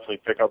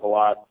definitely pick up a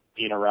lot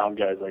being around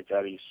guys like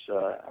that. He's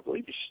I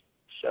believe he's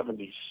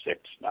 76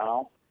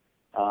 now.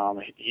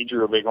 He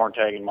drew a bighorn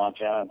tag in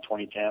Montana in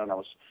 2010, and I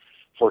was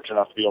fortunate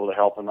enough to be able to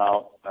help him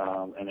out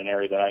in an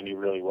area that I knew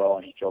really well,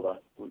 and he killed a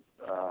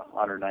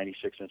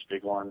 196-inch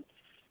bighorn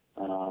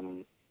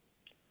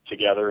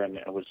together, and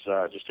it was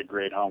just a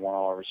great hunt, one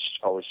I'll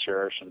always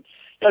cherish. And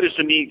just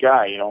a neat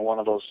guy, one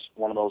of those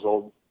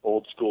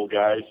old school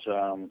guys,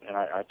 and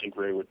I think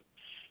Ray would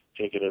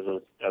take it as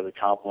a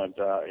compliment.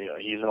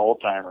 He's an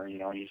old timer,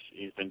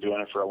 he's been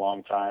doing it for a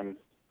long time.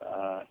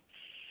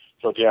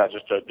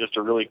 Just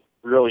a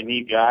really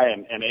neat guy,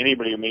 and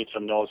anybody who meets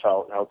him knows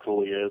how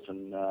cool he is.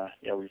 And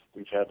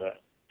we've had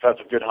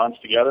some good hunts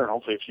together, and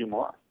hopefully a few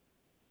more.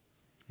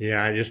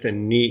 Yeah, just a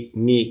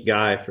neat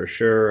guy for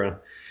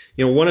sure.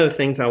 One of the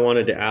things I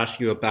wanted to ask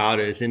you about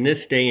is in this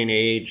day and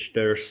age,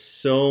 there's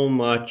so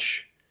much,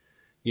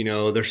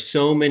 there's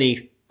so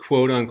many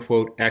quote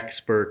unquote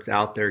experts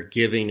out there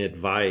giving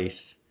advice.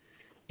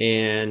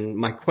 And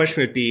my question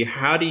would be,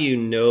 how do you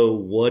know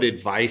what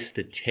advice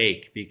to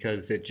take?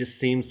 Because it just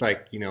seems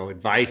like,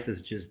 advice is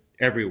just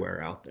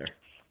everywhere out there.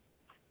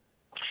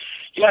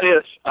 Yeah, it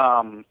is.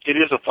 It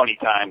is a funny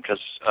time because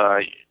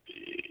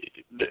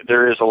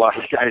there is a lot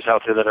of guys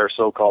out there that are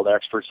so-called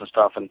experts and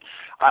stuff. And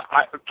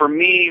for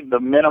me,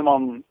 the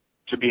minimum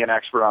to be an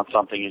expert on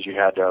something is you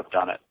had to have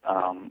done it.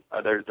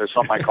 There's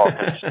something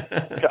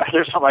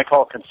I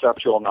call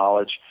conceptual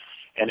knowledge.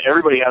 And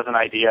everybody has an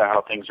idea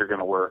how things are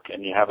going to work,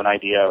 and you have an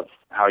idea of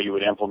how you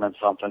would implement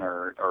something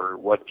or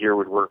what gear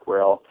would work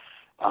well.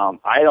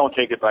 I don't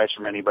take advice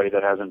from anybody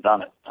that hasn't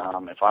done it.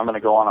 If I'm going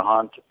to go on a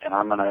hunt and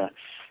I'm going to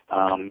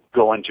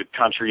go into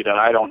country that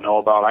I don't know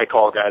about, I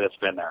call a guy that's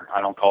been there.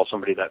 I don't call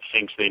somebody that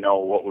thinks they know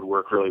what would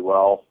work really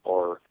well,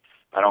 or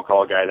I don't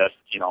call a guy that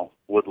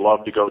would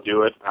love to go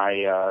do it.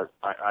 I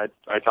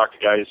talk to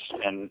guys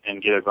and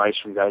get advice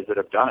from guys that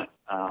have done it.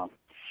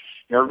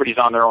 Everybody's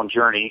on their own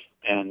journey,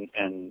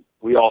 and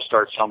we all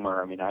start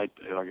somewhere. I mean, like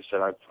I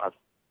said, I've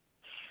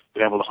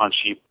been able to hunt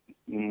sheep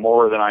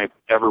more than I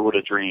ever would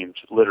have dreamed,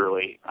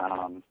 literally.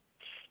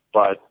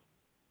 But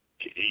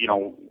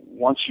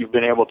once you've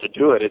been able to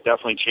do it, it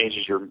definitely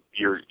changes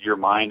your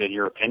mind and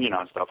your opinion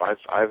on stuff.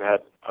 I've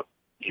had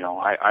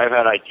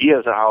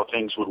ideas of how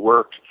things would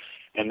work,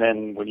 and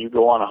then when you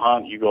go on a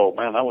hunt, you go,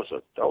 man, that was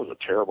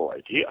a terrible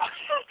idea.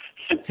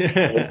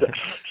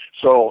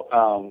 So,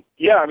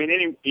 I mean,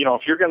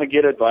 if you're going to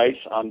get advice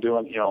on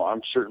doing,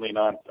 I'm certainly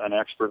not an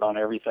expert on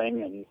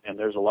everything, and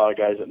there's a lot of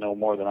guys that know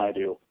more than I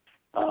do.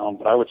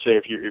 But I would say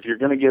if you're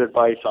going to get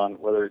advice on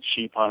whether it's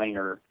sheep hunting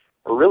or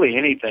really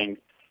anything,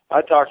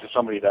 I'd talk to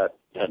somebody that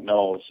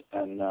knows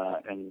and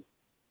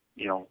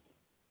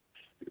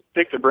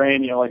pick the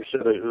brain. Like I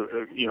said,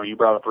 you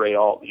brought up Ray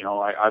Alt.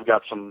 I've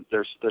got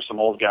there's some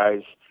old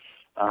guys.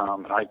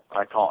 I'm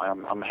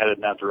headed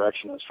in that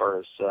direction as far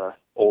as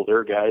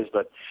older guys,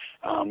 but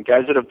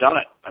guys that have done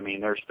it. I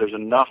mean, there's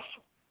enough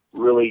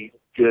really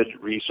good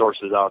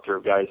resources out there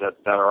of guys that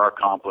are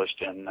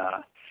accomplished, and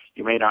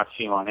you may not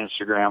see them on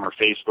Instagram or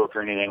Facebook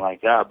or anything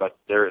like that, but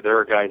there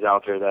are guys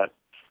out there that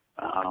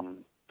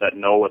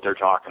know what they're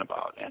talking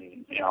about.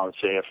 And I would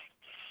say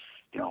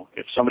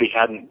if somebody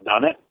hadn't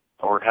done it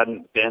or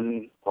hadn't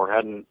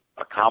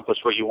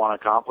accomplished what you want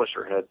to accomplish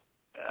or had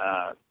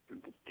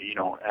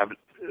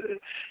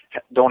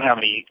don't have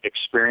any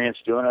experience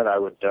doing it, I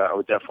would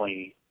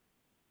definitely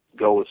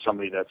go with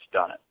somebody that's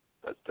done it.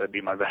 That'd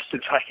be my best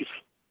advice.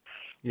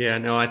 Yeah,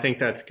 no, I think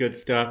that's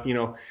good stuff.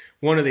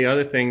 One of the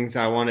other things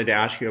I wanted to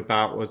ask you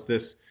about was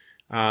this,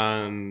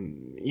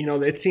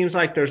 it seems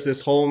like there's this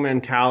whole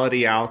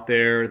mentality out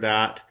there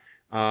that,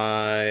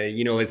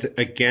 is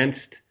against,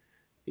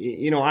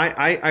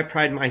 I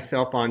pride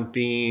myself on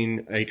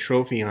being a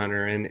trophy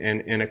hunter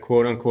and a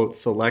quote unquote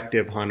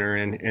selective hunter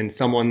and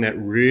someone that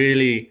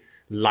really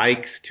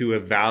likes to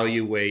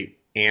evaluate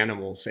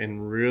animals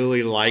and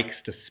really likes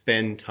to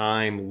spend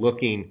time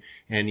looking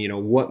and,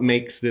 what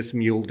makes this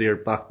mule deer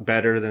buck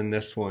better than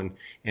this one,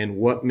 and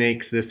what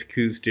makes this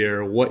Coues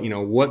deer,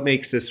 what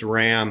makes this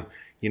ram,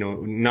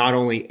 not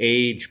only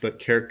age but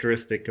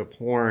characteristic of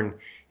horn.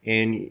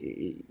 And,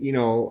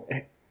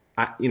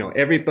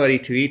 everybody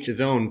to each his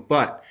own,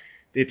 but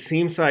it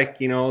seems like,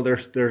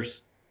 there's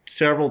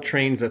several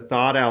trains of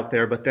thought out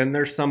there, but then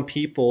there's some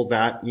people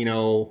that,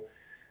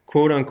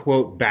 quote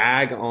unquote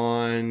bag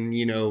on,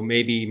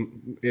 maybe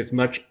as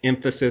much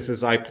emphasis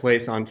as I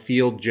place on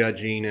field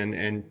judging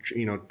and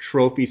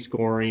trophy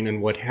scoring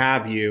and what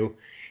have you.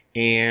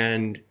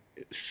 And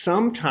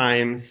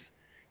sometimes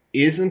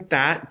isn't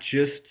that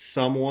just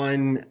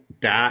someone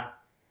that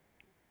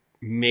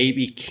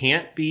maybe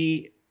can't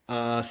be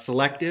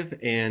selective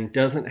and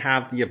doesn't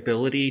have the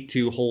ability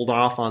to hold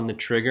off on the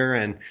trigger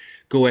and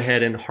go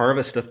ahead and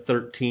harvest a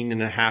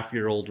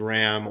 13-and-a-half-year-old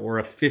ram or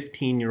a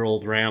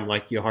 15-year-old ram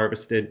like you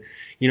harvested?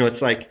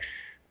 It's like,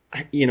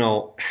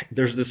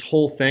 there's this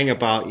whole thing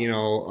about,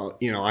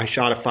 I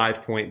shot a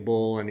 5-point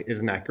bull and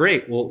isn't that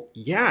great? Well,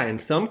 yeah,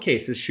 in some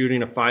cases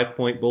shooting a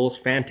 5-point bull is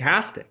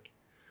fantastic.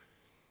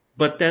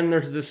 But then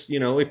there's this,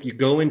 if you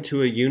go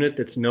into a unit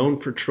that's known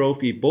for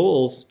trophy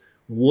bulls,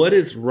 what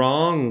is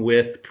wrong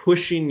with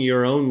pushing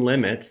your own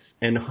limits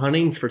and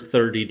hunting for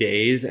 30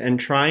 days and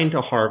trying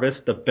to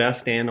harvest the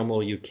best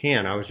animal you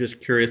can? I was just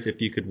curious if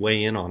you could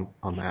weigh in on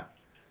that.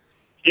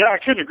 Yeah, I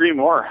couldn't agree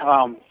more.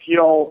 I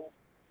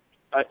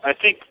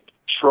think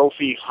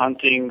trophy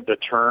hunting, the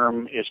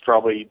term, is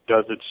probably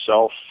does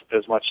itself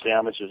as much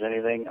damage as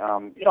anything.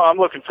 I'm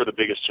looking for the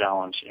biggest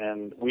challenge,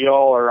 and we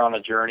all are on a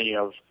journey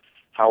of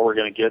how we're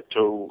going to get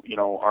to,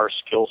 our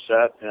skill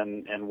set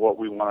and what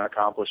we want to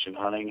accomplish in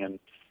hunting. And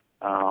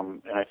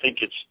I think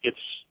it's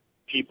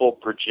people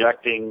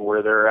projecting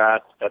where they're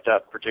at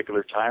that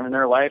particular time in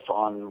their life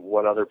on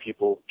what other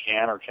people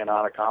can or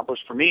cannot accomplish.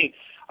 For me,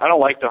 I don't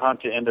like to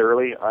hunt to end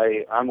early.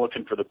 I'm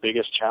looking for the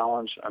biggest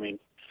challenge. I mean,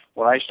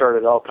 when I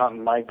started elk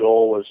hunting, my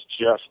goal was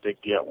just to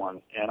get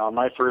one. And on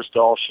my first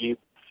Dall sheep,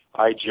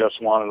 I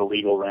just wanted a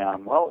legal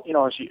ram. Well,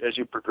 as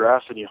you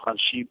progress and you hunt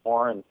sheep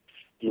more and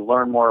you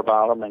learn more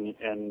about them and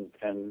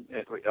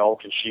elk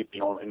and sheep,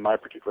 in my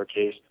particular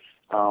case,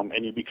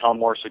 and you become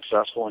more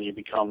successful and you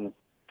become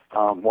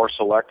more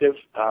selective,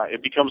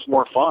 it becomes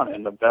more fun.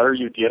 And the better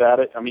you get at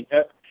it, I mean,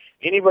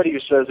 anybody who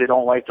says they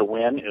don't like to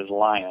win is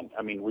lying.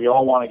 I mean, we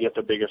all want to get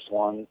the biggest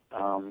one.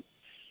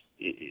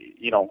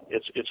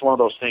 It's one of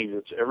those things.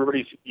 It's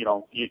everybody's,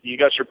 you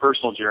got your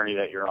personal journey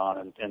that you're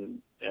on,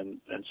 and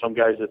some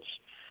guys it's,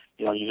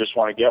 you just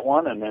want to get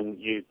one, and then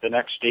the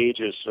next stage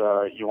is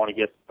you want to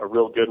get a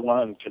real good one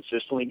and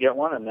consistently get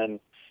one, and then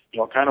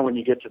kind of when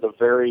you get to the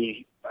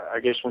very, I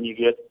guess when you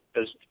get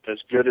as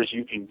good as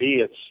you can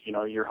be, it's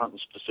you're hunting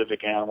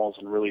specific animals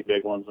and really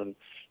big ones, and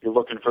you're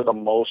looking for the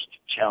most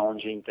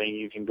challenging thing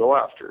you can go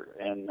after.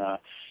 And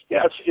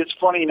it's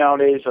funny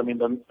nowadays. I mean,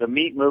 the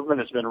meat movement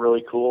has been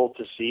really cool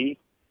to see,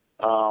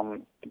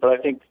 but I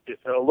think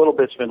a little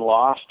bit's been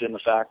lost in the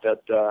fact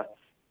that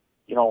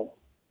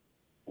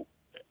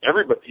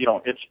everybody,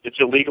 it's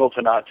illegal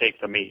to not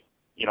take the meat.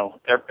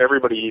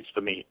 Everybody eats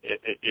the meat.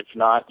 It's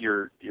not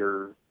you're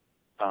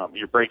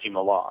breaking the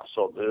law.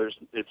 So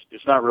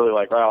it's not really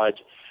like, well, I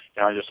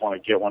just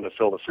want to get one to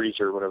fill the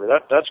freezer or whatever.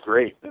 That's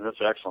great and that's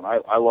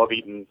excellent. I love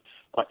eating.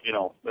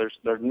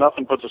 There's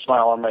nothing puts a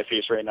smile on my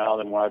face right now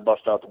than when I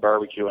bust out the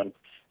barbecue and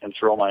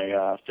throw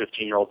my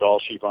 15-year-old Dall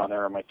sheep on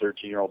there, or my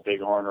 13-year-old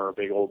bighorn, or a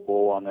big old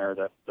bull on there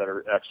that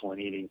are excellent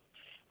eating.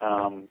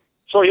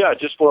 It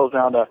just boils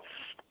down to,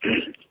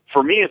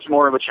 for me, it's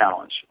more of a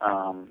challenge.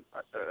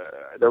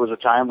 There was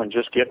a time when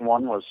just getting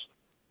one was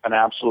an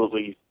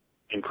absolutely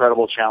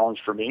incredible challenge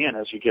for me, and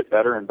as you get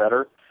better and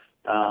better,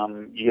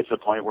 you get to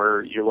the point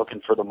where you're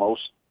looking for the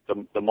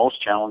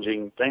most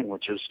challenging thing,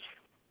 which is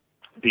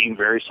being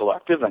very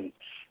selective and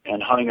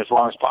hunting as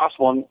long as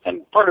possible.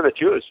 And part of it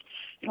too is,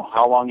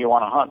 how long you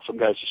want to hunt. Some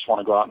guys just want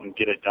to go out and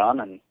get it done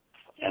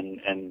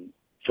and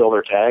fill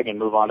their tag and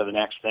move on to the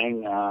next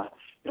thing. A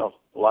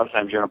lot of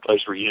times you're in a place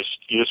where you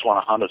just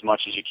want to hunt as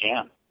much as you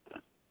can.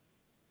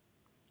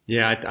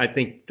 Yeah, I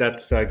think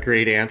that's a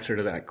great answer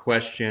to that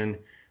question.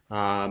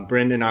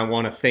 Brendan, I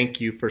want to thank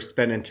you for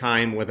spending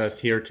time with us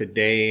here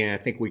today. And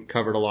I think we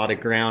covered a lot of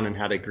ground and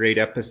had a great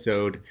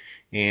episode.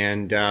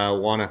 And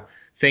want to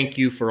thank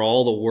you for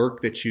all the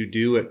work that you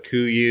do at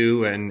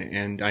KUIU.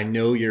 And I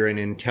know you're an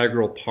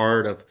integral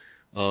part of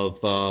a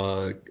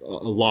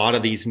lot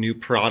of these new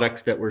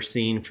products that we're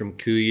seeing from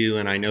KUIU,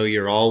 and I know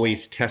you're always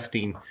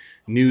testing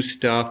new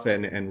stuff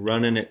and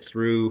running it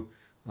through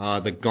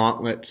the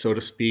gauntlet, so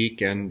to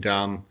speak. And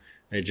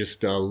I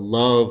just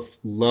love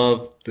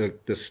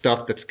the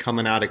stuff that's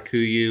coming out of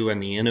KUIU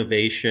and the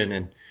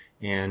innovation.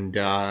 And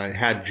I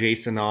had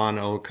Jason on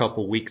a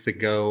couple weeks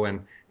ago,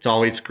 and it's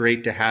always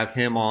great to have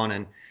him on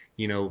and,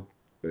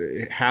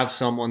 have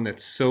someone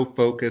that's so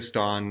focused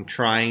on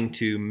trying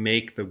to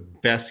make the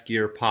best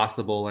gear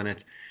possible. And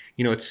it's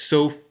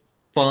so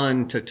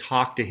fun to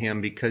talk to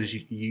him because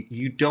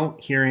you don't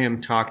hear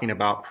him talking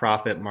about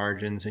profit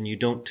margins, and you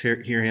don't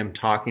hear him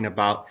talking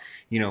about,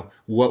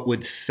 what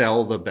would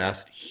sell the best.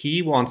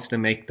 He wants to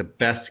make the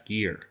best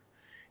gear.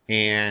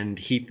 And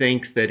he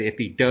thinks that if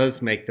he does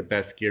make the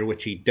best gear,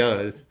 which he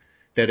does,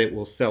 that it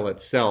will sell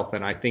itself.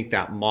 And I think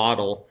that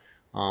model,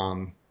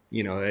 that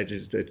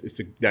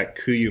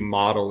KUIU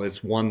model is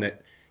one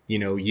that,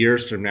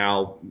 years from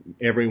now,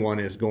 everyone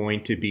is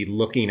going to be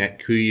looking at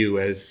KUIU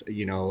as,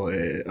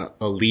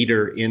 a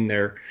leader in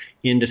their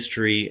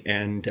industry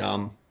and,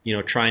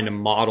 trying to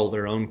model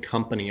their own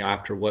company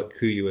after what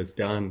KUIU has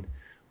done.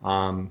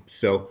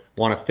 So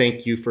want to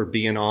thank you for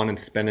being on and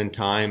spending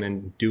time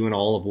and doing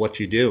all of what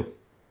you do.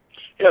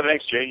 Yeah,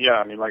 thanks, Jay.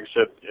 Yeah, I mean, like I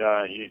said,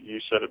 you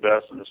said it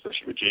best, and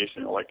especially with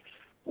Jason,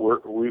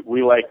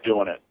 we like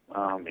doing it.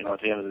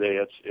 At the end of the day,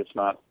 it's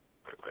not.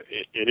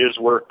 It is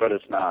work, but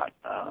it's not.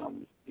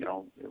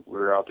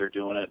 We're out there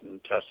doing it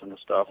and testing the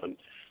stuff and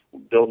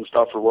building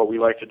stuff for what we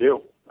like to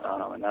do.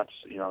 And that's,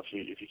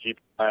 if you keep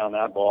an eye on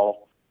that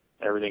ball,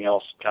 everything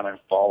else kind of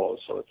follows.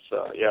 So it's,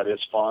 it is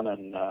fun,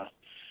 and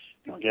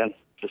again,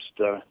 just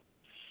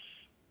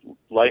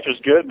life is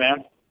good,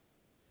 man.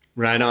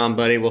 Right on,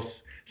 buddy. Well,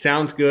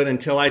 sounds good.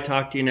 Until I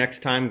talk to you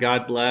next time,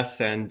 God bless.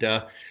 And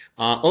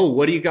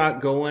what do you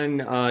got going?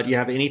 Do you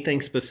have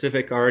anything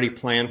specific already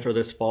planned for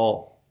this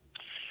fall?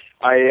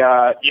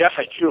 I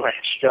do. I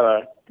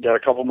actually got a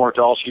couple more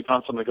Dall sheep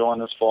hunts I'm going to go on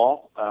this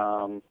fall.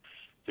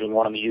 Doing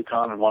one in the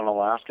Yukon and one in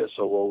Alaska.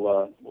 So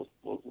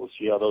we'll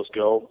see how those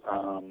go.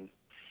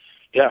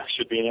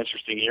 Should be an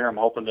interesting year. I'm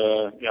hoping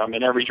to. I'm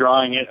in every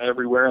drawing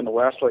everywhere in the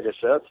West, like I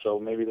said. So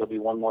maybe there'll be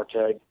one more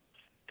tag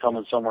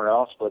coming somewhere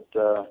else. But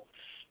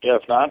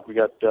if not, we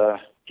got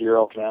deer,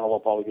 elk, and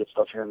antelope, all the good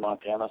stuff here in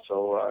Montana.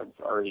 So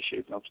already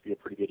shaping up to be a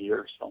pretty good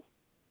year. So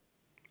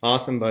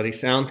awesome, buddy.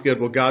 Sounds good.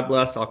 Well, God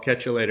bless. I'll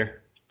catch you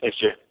later. Thanks,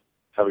 Jay.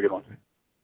 Have a good one.